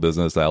successful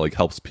business that like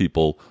helps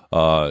people,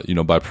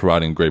 by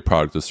providing great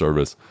product or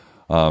service.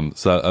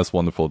 So that's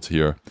wonderful to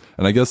hear.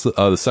 And I guess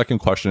the second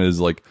question is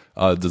like,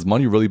 does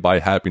money really buy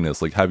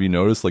happiness? Like, have you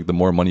noticed like the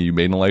more money you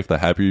made in life, the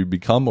happier you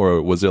become, or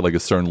was there like a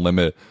certain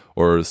limit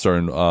or a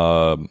certain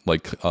a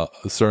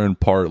certain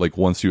part, like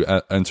once you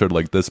entered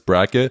like this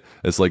bracket,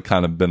 it's like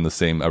kind of been the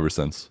same ever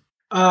since?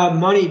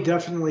 Money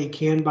definitely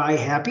can buy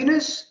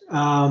happiness,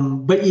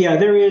 but yeah,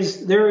 there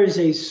is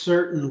a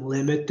certain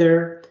limit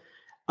there.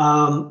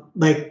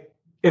 Like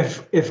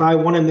if I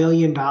won $1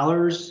 million,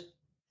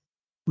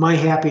 my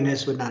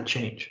happiness would not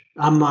change.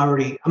 I'm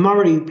already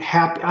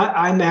happy.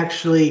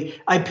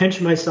 I pinch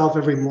myself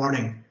every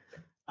morning.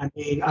 I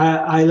mean,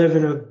 I live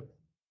in a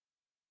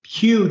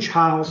huge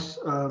house,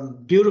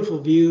 beautiful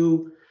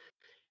view,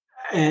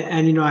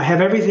 and I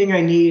have everything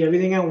I need,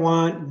 everything I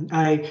want.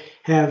 I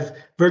have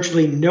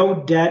virtually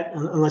no debt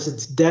unless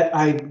it's debt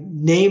I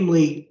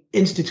namely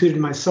instituted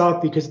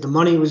myself because the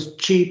money was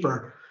cheap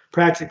or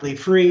practically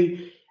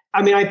free.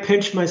 I mean, I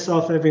pinch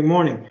myself every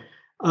morning,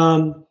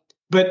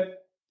 but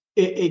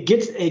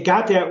it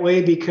got that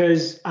way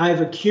because I've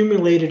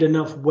accumulated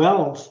enough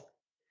wealth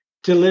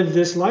to live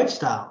this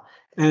lifestyle,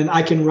 and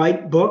I can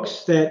write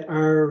books that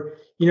are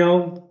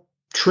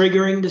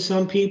triggering to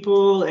some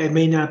people. It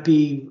may not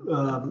be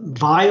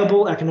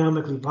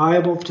economically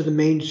viable to the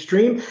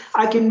mainstream.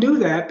 I can do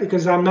that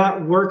because I'm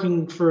not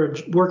working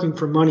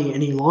for money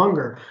any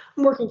longer.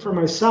 I'm working for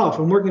myself.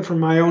 I'm working for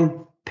my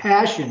own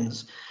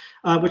passions,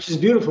 which is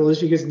beautiful.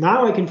 Is because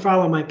now I can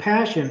follow my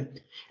passion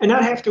and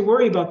not have to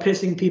worry about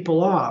pissing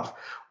people off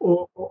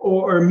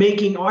or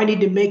making. Oh, I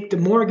need to make the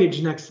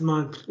mortgage next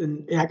month,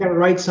 and I got to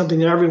write something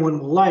that everyone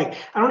will like.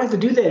 I don't have to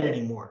do that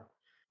anymore.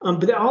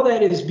 But all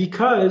that is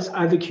because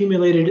I've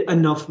accumulated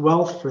enough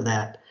wealth for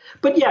that.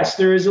 But yes,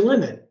 there is a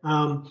limit.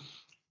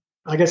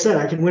 Like I said,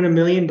 I could win $1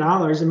 million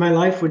and my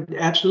life would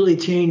absolutely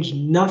change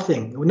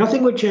nothing.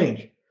 Nothing would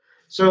change.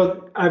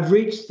 So I've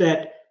reached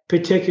that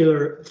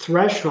particular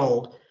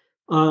threshold.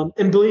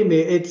 And believe me,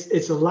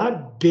 it's a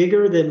lot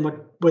bigger than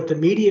what the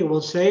media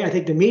will say. I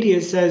think the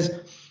media says,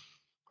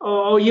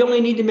 oh, you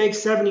only need to make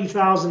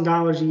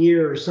 $70,000 a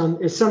year or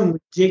it's some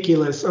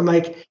ridiculous. I'm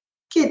like,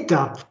 get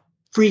the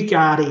freak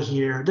out of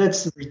here.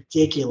 That's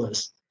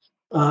ridiculous.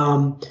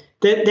 Um,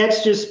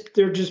 that's just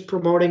they're just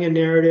promoting a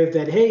narrative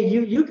that hey,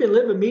 you can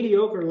live a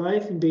mediocre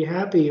life and be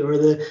happy. Or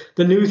the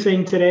new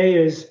thing today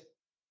is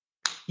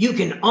you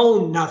can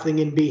own nothing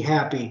and be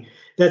happy.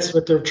 That's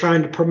what they're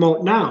trying to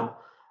promote now.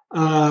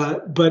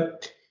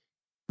 But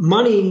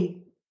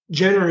money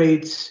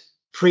generates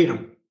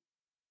freedom.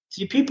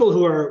 See, people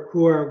who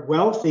are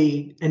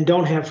wealthy and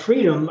don't have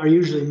freedom are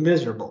usually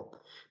miserable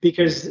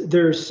because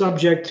they're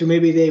subject to,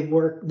 maybe they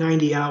work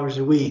 90 hours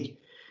a week.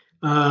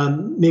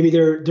 Maybe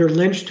they're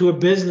lynched to a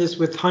business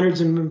with hundreds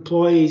of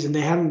employees and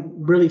they haven't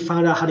really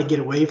found out how to get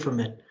away from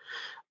it.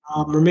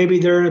 Or maybe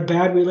they're in a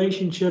bad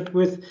relationship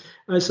with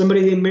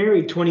somebody they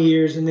married 20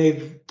 years and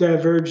they've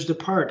diverged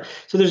apart.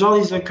 So there's all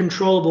these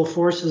uncontrollable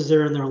forces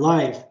there in their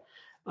life.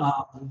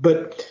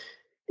 But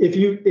if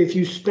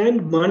you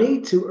spend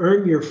money to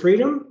earn your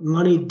freedom,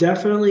 money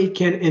definitely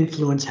can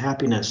influence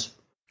happiness.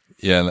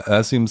 Yeah, and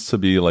that seems to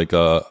be like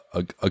a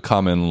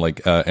common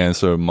like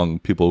answer among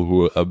people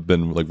who have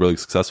been like really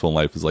successful in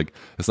life. Is like,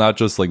 it's not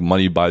just like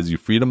money buys you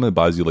freedom; it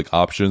buys you like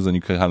options, and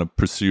you can kind of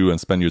pursue and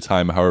spend your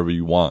time however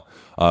you want.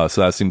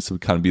 So that seems to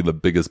kind of be the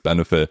biggest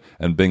benefit,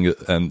 and being,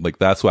 and like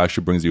that's what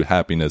actually brings you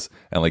happiness.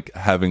 And like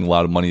having a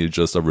lot of money is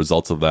just a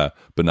result of that,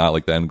 but not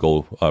like the end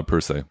goal per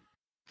se.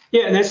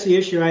 Yeah, and that's the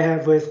issue I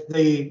have with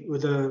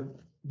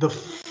the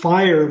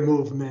fire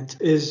movement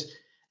is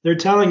they're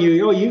telling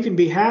you, oh, you can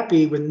be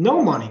happy with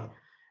no money.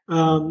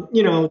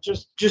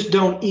 Just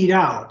don't eat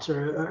out,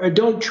 or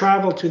don't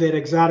travel to that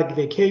exotic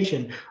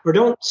vacation, or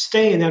don't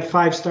stay in that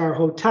five-star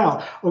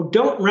hotel, or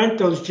don't rent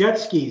those jet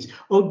skis,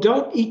 or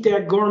don't eat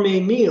that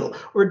gourmet meal,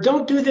 or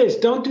don't do this,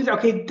 don't do that.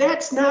 Okay,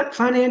 that's not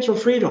financial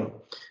freedom.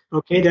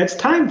 Okay, that's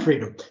time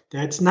freedom.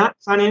 That's not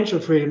financial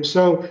freedom.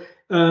 So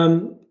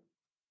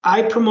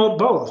I promote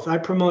both. I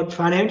promote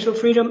financial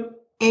freedom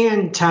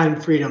and time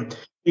freedom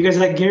because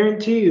I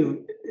guarantee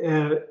you,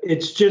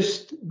 it's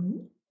just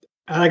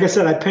like I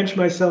said. I pinch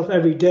myself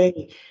every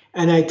day,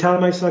 and I tell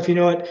myself, you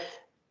know what?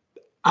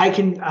 I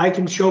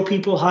can show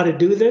people how to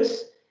do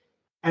this,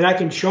 and I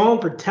can show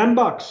them for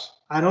 $10.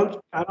 I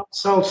don't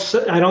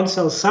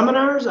sell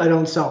seminars. I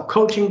don't sell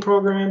coaching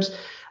programs.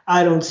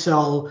 I don't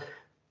sell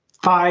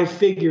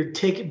five-figure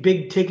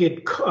big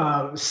ticket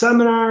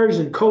seminars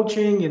and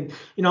coaching,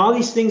 and all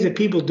these things that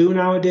people do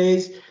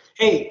nowadays.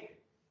 Hey,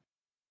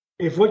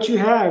 if what you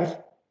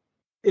have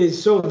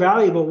is so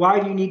valuable, why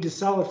do you need to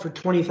sell it for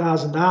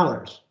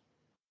 $20,000?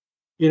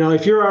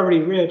 If you're already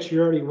rich,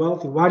 you're already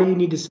wealthy. Why do you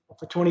need to sell it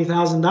for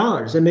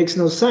 $20,000? It makes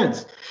no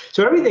sense.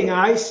 So everything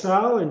I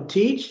sell and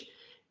teach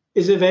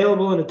is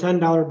available in a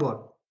 $10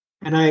 book.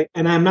 And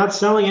I'm not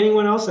selling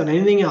anyone else on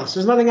anything else.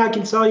 There's nothing I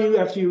can sell you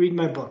after you read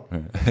my book.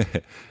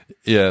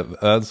 Yeah,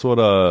 that's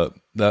what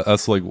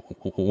that's like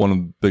one of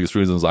the biggest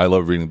reasons I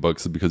love reading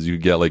books, is because you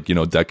get like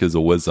decades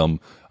of wisdom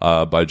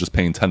by just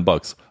paying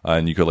 $10,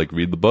 and you could like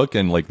read the book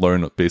and like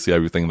learn basically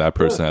everything that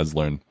person has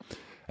learned.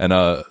 And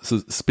so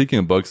speaking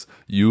of books,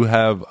 you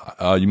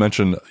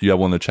mentioned you have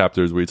one of the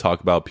chapters where you talk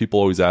about, people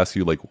always ask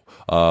you like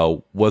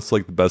what's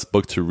like the best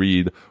book to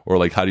read, or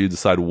like how do you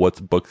decide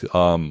what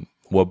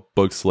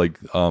books like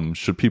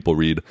should people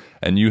read,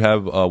 and you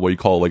have what you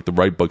call like the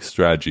right book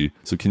strategy.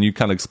 So can you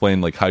kind of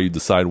explain like how you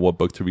decide what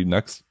book to read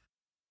next?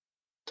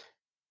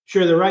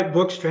 Sure. The right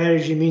book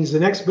strategy means the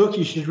next book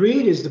you should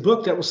read is the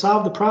book that will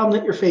solve the problem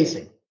that you're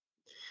facing.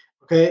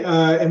 Okay.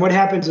 And what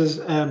happens is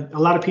a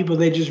lot of people,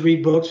 they just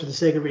read books for the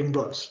sake of reading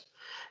books.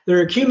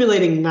 They're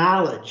accumulating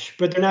knowledge,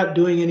 but they're not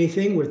doing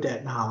anything with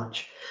that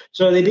knowledge.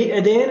 So they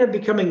end up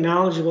becoming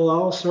knowledgeable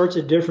all sorts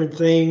of different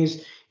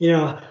things.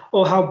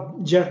 How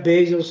Jeff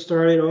Bezos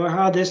started, or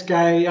how this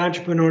guy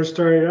entrepreneur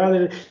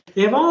started.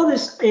 They have all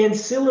this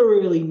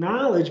ancillary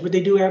knowledge, but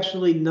they do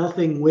absolutely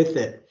nothing with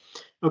it.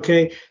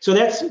 Okay, so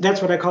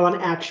that's what I call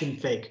an action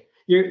fake.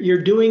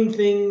 You're doing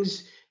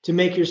things to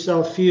make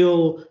yourself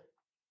feel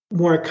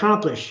more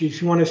accomplished.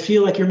 If you want to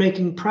feel like you're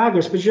making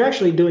progress, but you're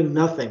actually doing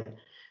nothing.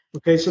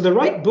 Okay, so the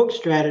right book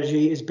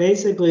strategy is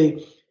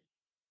basically,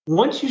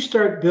 once you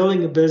start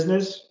building a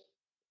business,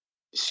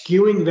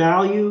 skewing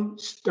value,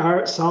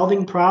 start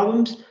solving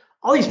problems,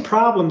 all these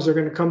problems are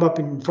going to come up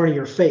in front of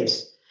your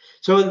face.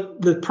 So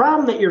the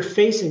problem that you're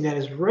facing that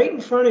is right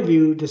in front of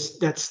you,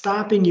 that's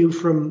stopping you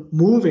from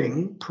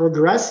moving,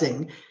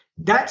 progressing,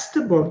 that's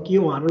the book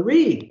you want to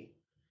read.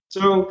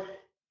 So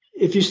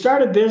if you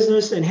start a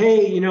business and,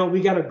 hey, we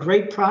got a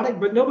great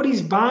product, but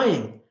nobody's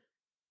buying,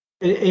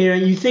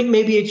 and you think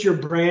maybe it's your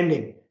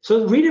branding.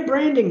 So read a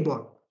branding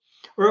book.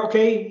 Or,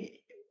 okay,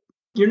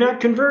 you're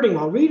not converting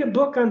well, read a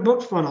book on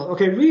BookFunnel.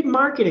 Okay, read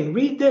marketing,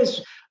 read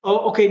this.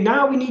 Oh, okay,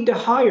 now we need to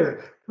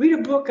hire. Read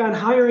a book on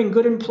hiring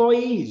good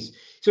employees.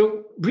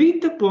 So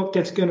read the book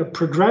that's going to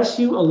progress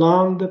you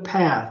along the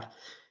path,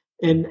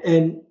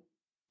 and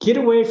get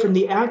away from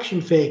the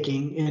action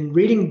faking and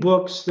reading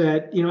books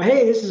that,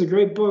 hey, this is a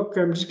great book,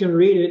 I'm just going to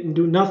read it and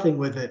do nothing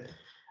with it.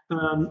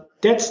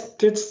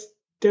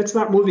 That's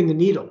not moving the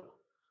needle.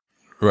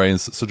 Right,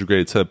 it's such a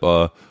great tip.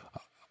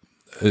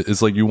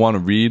 It's like you want to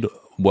read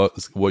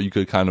what you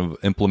could kind of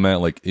implement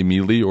like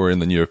immediately or in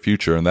the near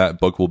future, and that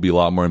book will be a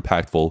lot more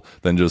impactful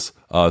than just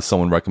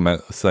someone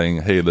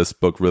saying, hey, this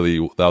book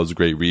that was a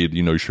great read,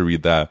 you should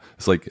read that.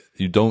 It's like,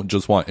 you don't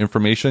just want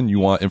information, you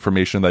want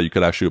information that you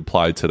could actually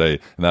apply today,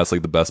 and that's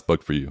like the best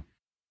book for you.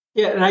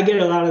 Yeah, and I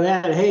get a lot of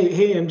that.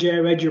 Hey MJ, I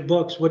read your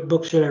books, what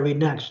book should I read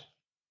next?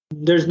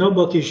 There's no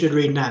book you should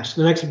read next.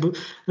 Next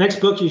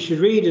book you should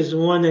read is the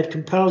one that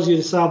compels you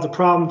to solve the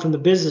problem from the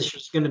business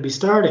you're going to be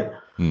starting.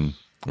 Mm,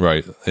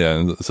 right. Yeah.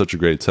 And such a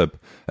great tip.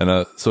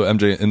 And so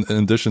MJ, in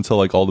addition to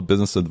like all the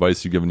business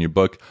advice you give in your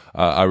book,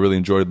 I really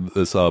enjoyed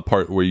this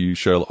part where you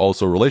share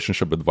also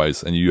relationship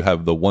advice, and you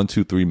have the 1,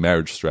 2, 3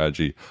 marriage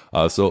strategy.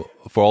 So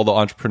for all the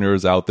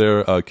entrepreneurs out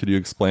there, could you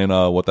explain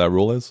what that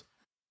rule is?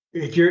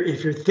 If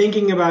you're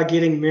thinking about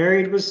getting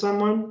married with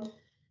someone,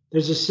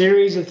 there's a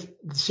series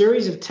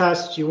of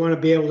tests you want to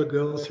be able to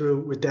go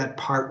through with that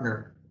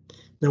partner.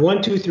 The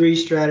 1, 2, 3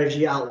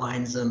 strategy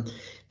outlines them.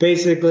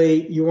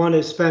 Basically, you want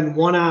to spend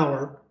 1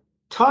 hour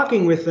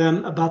talking with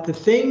them about the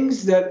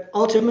things that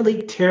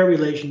ultimately tear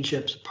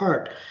relationships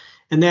apart.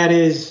 And that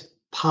is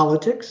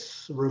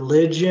politics,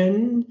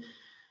 religion,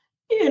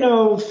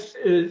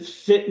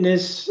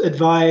 fitness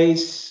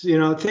advice,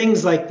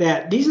 things like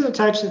that. These are the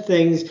types of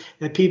things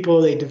that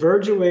people, they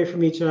diverge away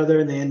from each other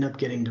and they end up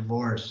getting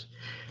divorced.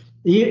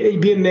 You'd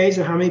be amazed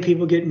at how many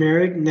people get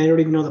married and they don't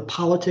even know the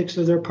politics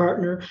of their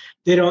partner.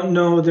 They don't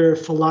know their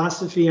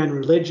philosophy on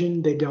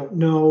religion. They don't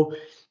know,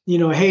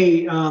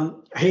 hey,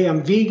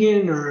 I'm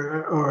vegan,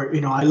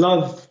 or I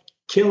love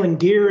killing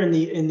deer in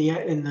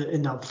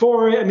the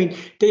forest. I mean,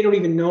 they don't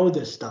even know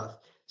this stuff.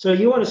 So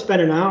you want to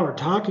spend an hour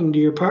talking to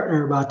your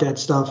partner about that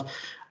stuff.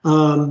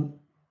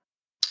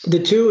 The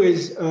two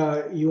is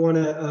you want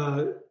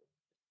to,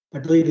 I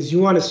believe, is you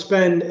want to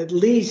spend at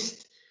least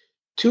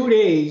 2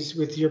 days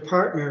with your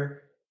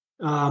partner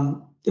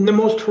in the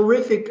most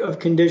horrific of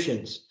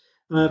conditions.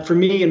 For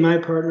me and my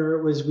partner,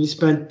 it was we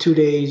spent 2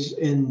 days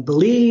in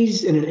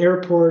Belize in an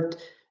airport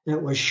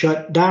that was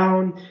shut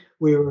down.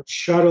 We were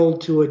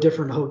shuttled to a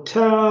different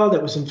hotel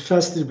that was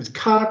infested with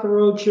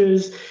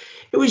cockroaches.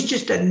 It was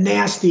just a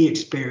nasty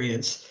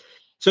experience.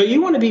 So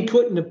you want to be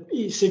put in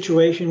a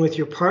situation with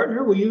your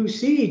partner where you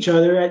see each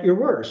other at your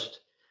worst.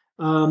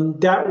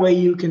 That way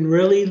you can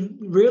really,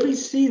 really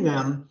see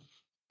them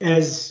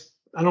as,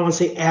 I don't want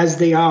to say as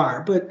they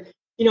are, but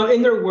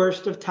in their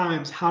worst of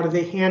times, how do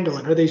they handle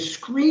it? Are they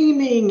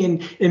screaming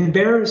and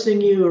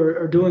embarrassing you,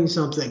 or doing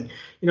something?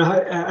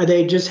 Are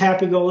they just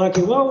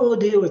happy-go-lucky? Well, we'll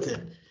deal with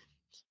it.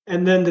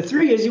 And then the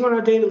three is you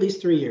want to date at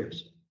least 3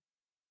 years,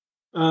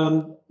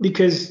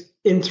 because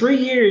in 3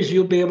 years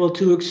you'll be able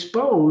to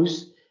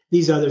expose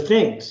these other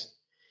things.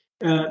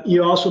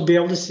 You also be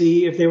able to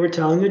see if they were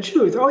telling the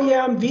truth. Oh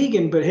yeah, I'm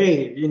vegan, but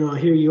hey,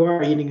 here you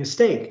are eating a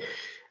steak.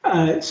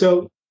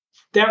 So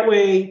that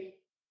way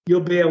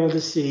you'll be able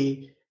to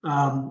see,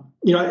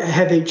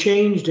 have they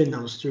changed in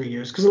those 3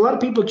 years? Because a lot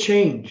of people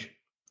change.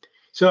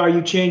 So are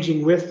you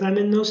changing with them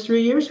in those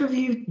 3 years, or have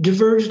you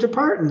diverged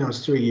apart in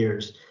those 3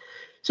 years?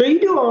 So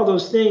you do all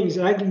those things,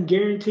 and I can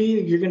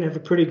guarantee you're going to have a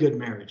pretty good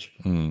marriage.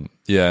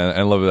 Yeah, and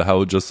I love it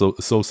how it's just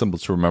so simple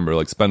to remember.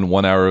 Like spend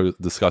 1 hour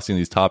discussing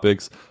these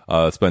topics,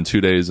 spend 2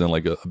 days in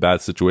like a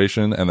bad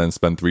situation, and then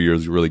spend 3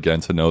 years really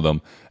getting to know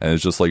them. And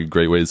it's just like a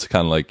great way to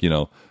kind of like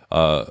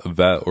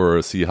vet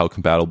or see how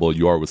compatible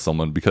you are with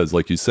someone. Because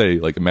like you say,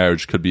 like a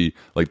marriage could be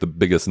like the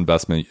biggest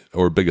investment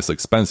or biggest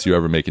expense you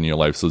ever make in your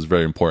life. So it's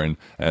very important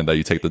and that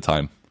you take the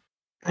time.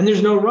 And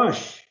there's no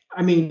rush.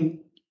 I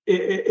mean,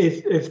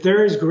 if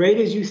they're as great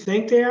as you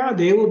think they are,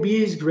 they will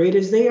be as great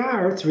as they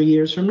are 3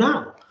 years from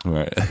now.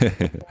 Right.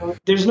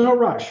 There's no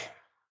rush.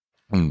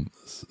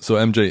 So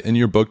MJ, in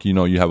your book,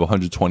 you have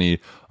 120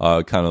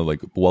 kind of like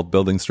wealth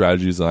building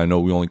strategies, and I know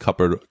we only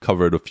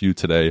covered a few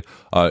today.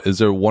 Is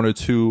there one or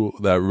two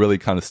that really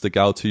kind of stick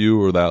out to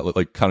you, or that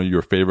like kind of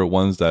your favorite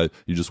ones that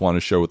you just want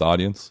to share with the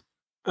audience?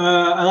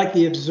 I like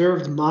the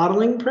observed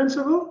modeling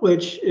principle,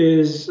 which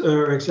is,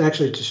 or it's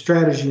actually a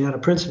strategy, not a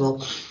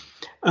principle.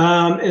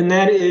 And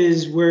that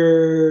is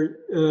where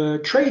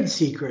trade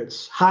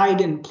secrets hide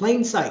in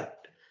plain sight.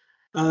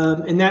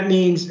 And that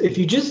means if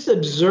you just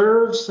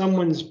observe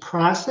someone's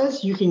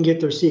process, you can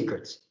get their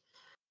secrets.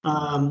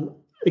 A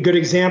good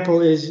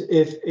example is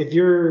if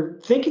you're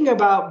thinking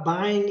about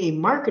buying a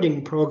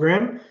marketing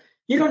program,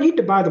 you don't need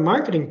to buy the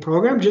marketing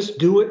program. Just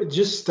do it.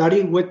 Just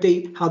study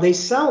how they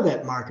sell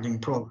that marketing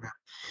program.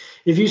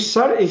 If you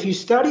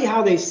study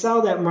how they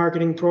sell that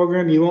marketing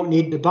program, you won't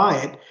need to buy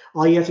it.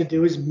 All you have to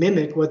do is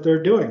mimic what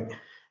they're doing.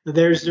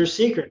 There's their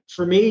secret.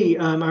 For me,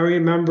 I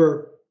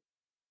remember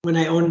when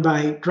I owned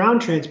my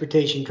ground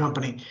transportation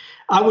company,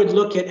 I would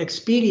look at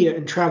Expedia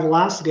and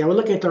Travelocity. I would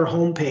look at their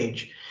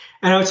homepage,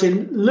 and I would say,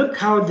 look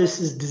how this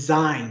is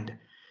designed.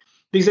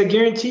 Because I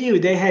guarantee you,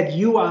 they had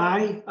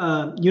UI,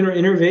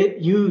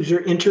 user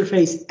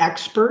interface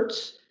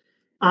experts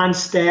on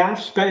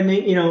staff,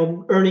 spending,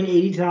 earning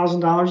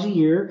 $80,000 a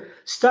year,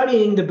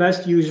 studying the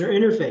best user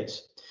interface.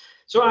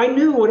 So I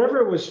knew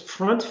whatever was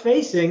front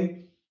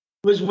facing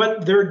was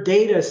what their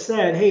data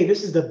said. Hey,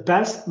 this is the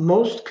best,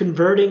 most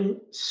converting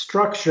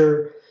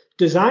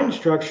design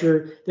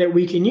structure that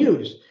we can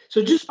use.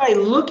 So just by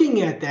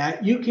looking at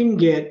that, you can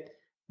get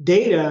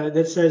data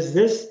that says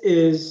this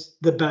is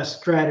the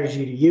best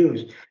strategy to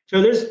use.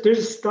 So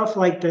there's stuff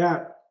like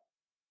that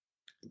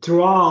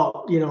through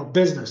all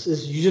business.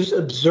 Is you just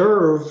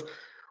observe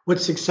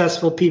what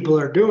successful people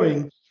are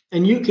doing,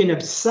 and you can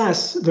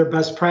obsess their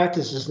best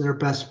practices and their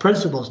best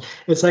principles.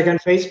 It's like on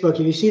Facebook,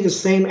 if you see the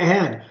same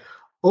ad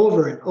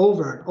over and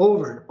over and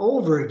over and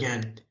over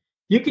again,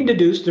 you can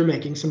deduce they're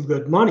making some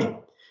good money.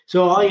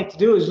 So all you have to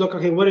do is look,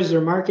 okay, what is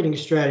their marketing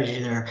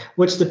strategy there?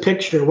 What's the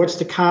picture? What's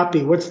the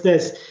copy? What's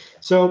this?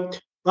 So a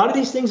lot of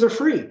these things are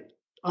free.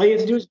 All you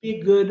have to do is be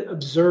a good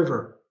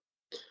observer.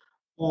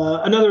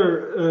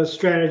 Another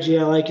strategy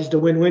I like is the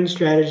win-win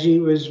strategy,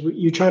 was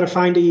you try to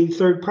find a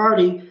third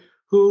party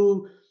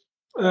who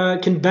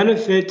can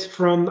benefit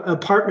from a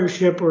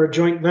partnership or a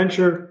joint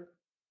venture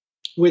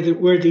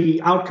where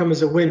the outcome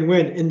is a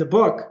win-win. In the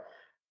book,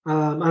 I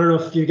don't know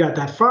if you got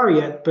that far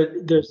yet, but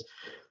there's,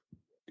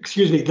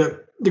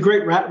 the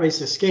Great Rat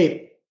Race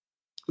Escape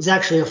is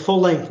actually a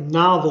full-length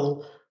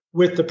novel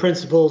with the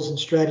principles and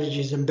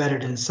strategies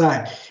embedded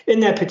inside.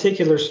 In that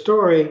particular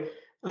story,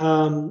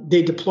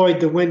 they deployed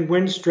the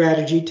win-win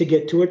strategy to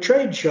get to a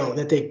trade show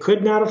that they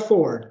could not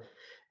afford.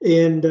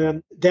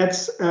 And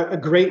that's a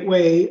great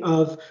way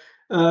of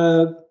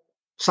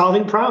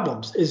solving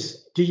problems,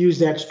 is to use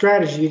that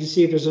strategy to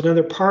see if there's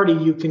another party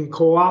you can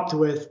co-opt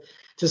with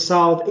to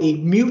solve a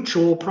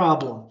mutual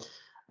problem.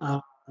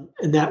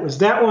 And that was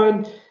that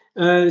one.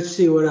 Let's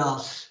see what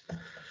else.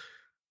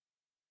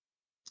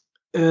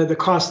 The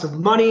cost of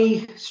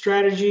money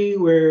strategy,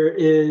 where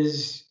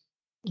is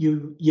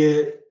you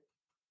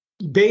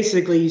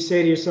basically you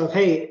say to yourself,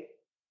 hey,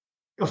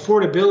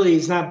 affordability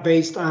is not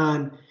based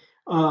on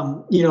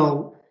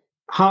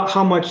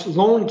how much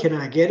loan can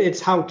I get? It's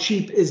how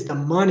cheap is the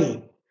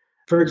money.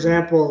 For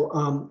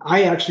example,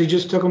 I actually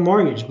just took a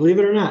mortgage. Believe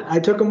it or not, I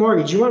took a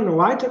mortgage. You want to know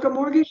why I took a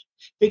mortgage?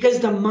 Because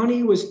the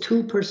money was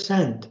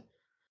 2%.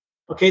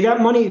 Okay,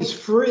 that money is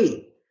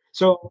free.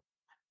 So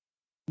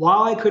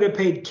while I could have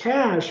paid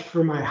cash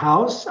for my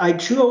house, I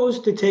chose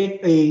to take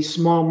a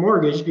small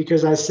mortgage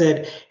because I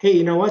said, hey,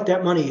 you know what?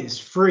 That money is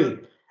free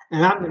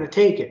and I'm going to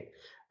take it.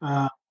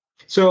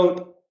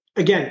 So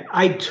again,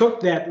 I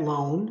took that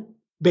loan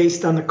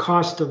based on the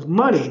cost of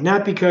money,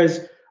 not because,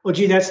 oh,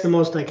 gee, that's the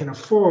most I can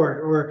afford,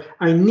 or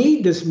I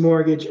need this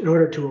mortgage in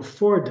order to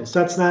afford this.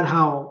 That's not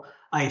how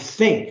I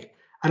think.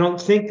 I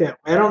don't think that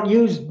way. I don't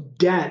use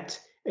debt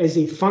as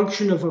a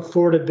function of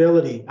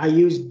affordability. I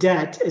use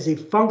debt as a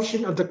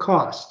function of the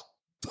cost.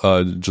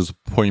 Just a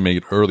point you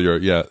made earlier,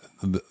 yeah.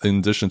 In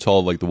addition to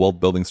all like the wealth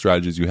building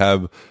strategies you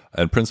have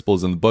and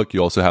principles in the book,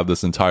 you also have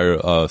this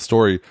entire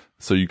story.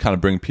 So you kind of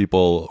bring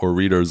people or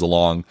readers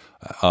along,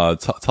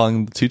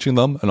 teaching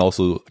them, and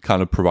also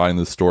kind of providing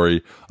the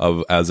story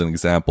of as an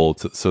example,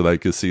 so they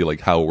can see like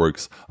how it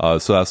works.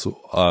 So that's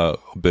a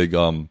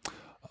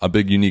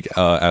big unique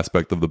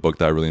aspect of the book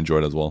that I really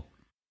enjoyed as well.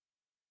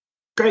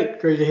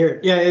 Great to hear.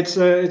 Yeah, it's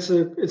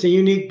a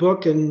unique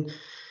book, and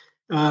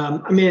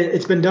I mean,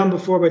 it's been done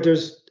before, but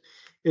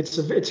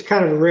it's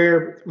kind of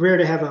rare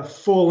to have a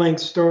full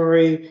length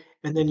story,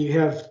 and then you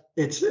have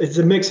it's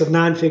a mix of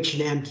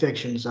nonfiction and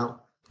fiction. So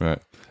right.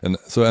 And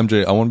so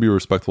MJ, I want to be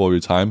respectful of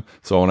your time,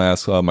 so I want to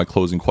ask my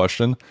closing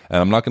question,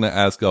 and I'm not going to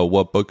ask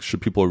what book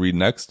should people read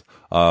next,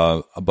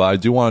 but I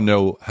do want to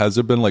know, has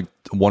there been like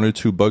one or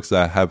two books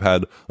that have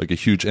had like a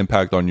huge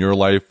impact on your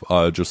life,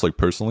 just like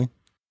personally?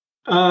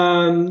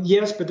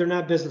 Yes, but they're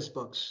not business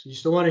books. You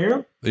still want to hear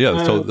them? Yeah,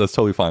 that's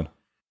totally fine.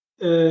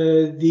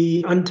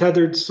 The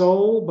Untethered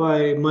Soul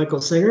by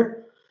Michael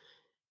Singer,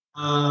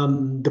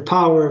 The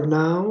Power of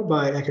Now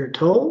by Eckhart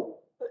Tolle,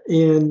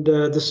 and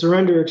The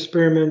Surrender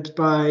Experiment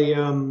by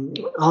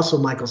also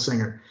Michael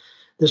Singer.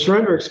 The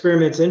Surrender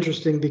Experiment is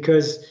interesting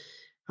because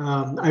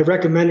I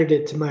recommended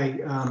it to my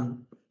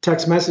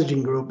text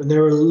messaging group, and they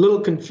were a little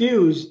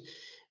confused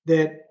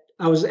that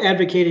I was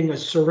advocating a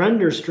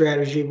surrender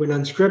strategy when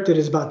Unscripted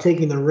is about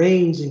taking the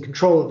reins and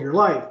control of your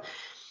life.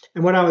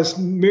 And what I was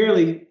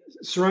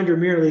surrender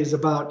merely is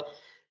about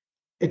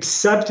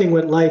accepting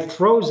what life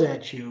throws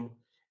at you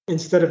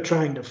instead of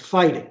trying to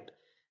fight it.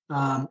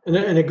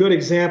 And a good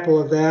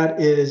example of that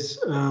is,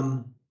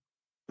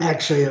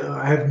 actually,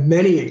 I have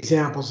many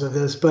examples of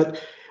this, but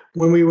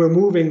when we were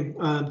moving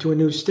to a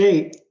new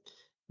state,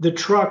 the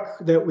truck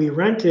that we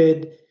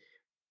rented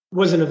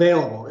wasn't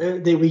available.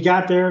 We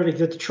got there to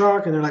get the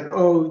truck, and they're like,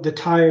 oh, the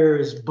tire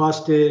is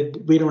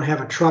busted. We don't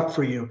have a truck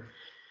for you.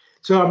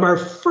 So our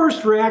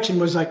first reaction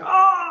was like,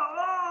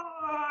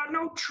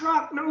 no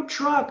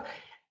truck.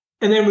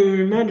 And then we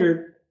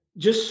remembered,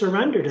 just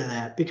surrender to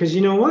that, because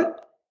you know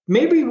what?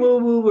 Maybe we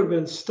would have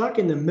been stuck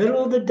in the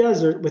middle of the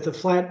desert with a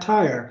flat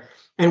tire,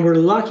 and we're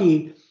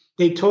lucky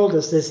they told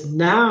us this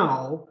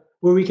now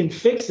where we can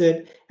fix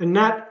it and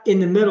not in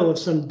the middle of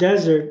some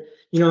desert,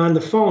 on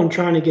the phone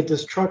trying to get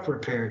this truck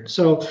repaired.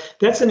 So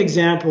that's an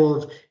example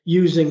of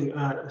using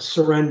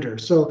surrender.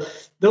 So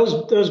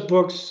those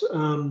books,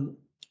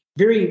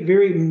 very,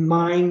 very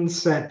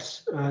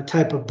mindset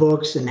type of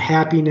books, and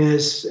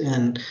happiness,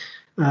 and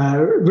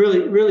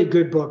really, really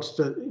good books,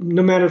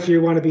 no matter if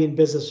you want to be in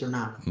business or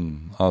not.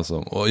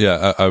 Awesome. Well,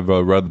 yeah, I've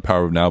read The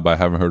Power of Now, but I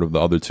haven't heard of the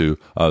other two.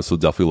 So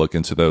definitely look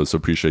into those. So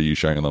appreciate you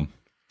sharing them.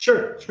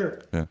 Sure.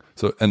 Yeah.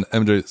 So, and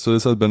MJ, so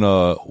this has been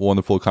a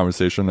wonderful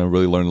conversation. I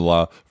really learned a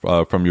lot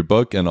from your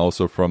book and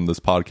also from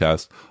this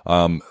podcast.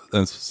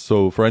 And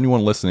so for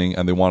anyone listening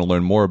and they want to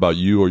learn more about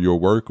you or your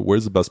work,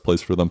 where's the best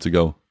place for them to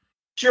go?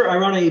 Sure. I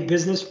run a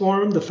business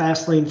forum,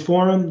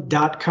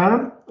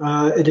 thefastlaneforum.com.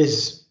 It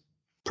is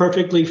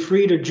perfectly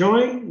free to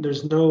join.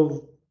 There's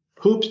no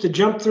hoops to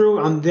jump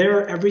through. I'm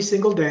there every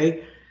single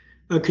day,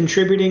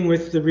 contributing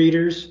with the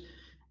readers.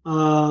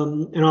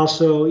 And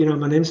also,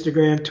 I'm on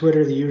Instagram,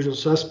 Twitter, the usual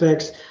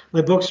suspects.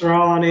 My books are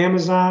all on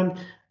Amazon,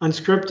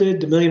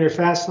 Unscripted, The Millionaire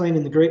Fastlane,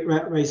 and The Great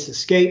Rat Race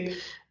Escape.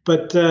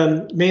 But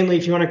mainly,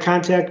 if you want to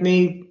contact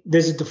me,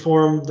 visit the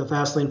forum,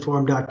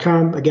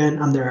 thefastlaneforum.com.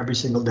 Again, I'm there every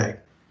single day.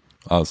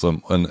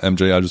 Awesome. And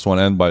MJ, I just want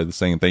to end by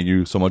saying thank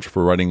you so much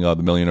for writing The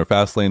Millionaire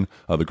Fastlane,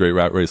 The Great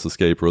Rat Race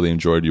Escape. Really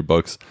enjoyed your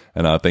books.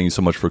 And thank you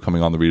so much for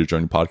coming on the Reader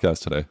Journey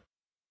podcast today.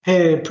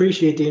 Hey, I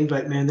appreciate the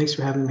invite, man. Thanks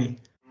for having me.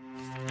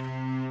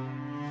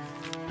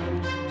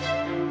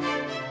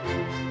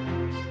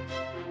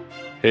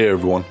 Hey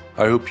everyone,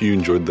 I hope you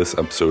enjoyed this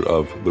episode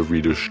of The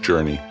Reader's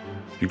Journey.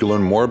 You can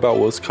learn more about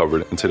what was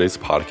covered in today's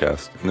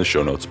podcast in the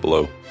show notes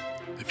below.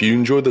 If you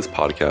enjoyed this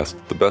podcast,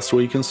 the best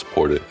way you can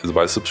support it is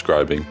by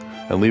subscribing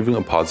and leaving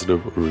a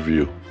positive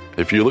review.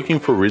 If you're looking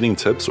for reading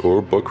tips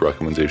or book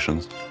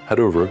recommendations, head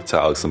over to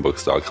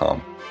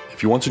alexandbooks.com.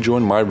 If you want to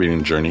join my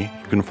reading journey,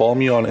 you can follow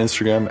me on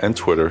Instagram and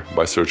Twitter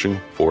by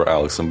searching for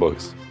Alex and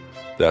Books.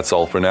 That's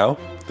all for now.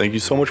 Thank you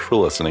so much for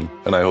listening,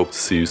 and I hope to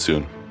see you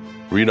soon.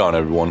 Read on,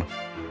 everyone.